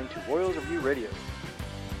for listening to Royals Review Radio.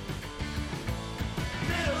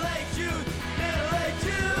 Middle-aged youth, middle-aged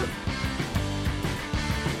youth.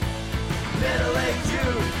 Middle-aged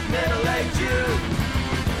youth, middle-aged youth.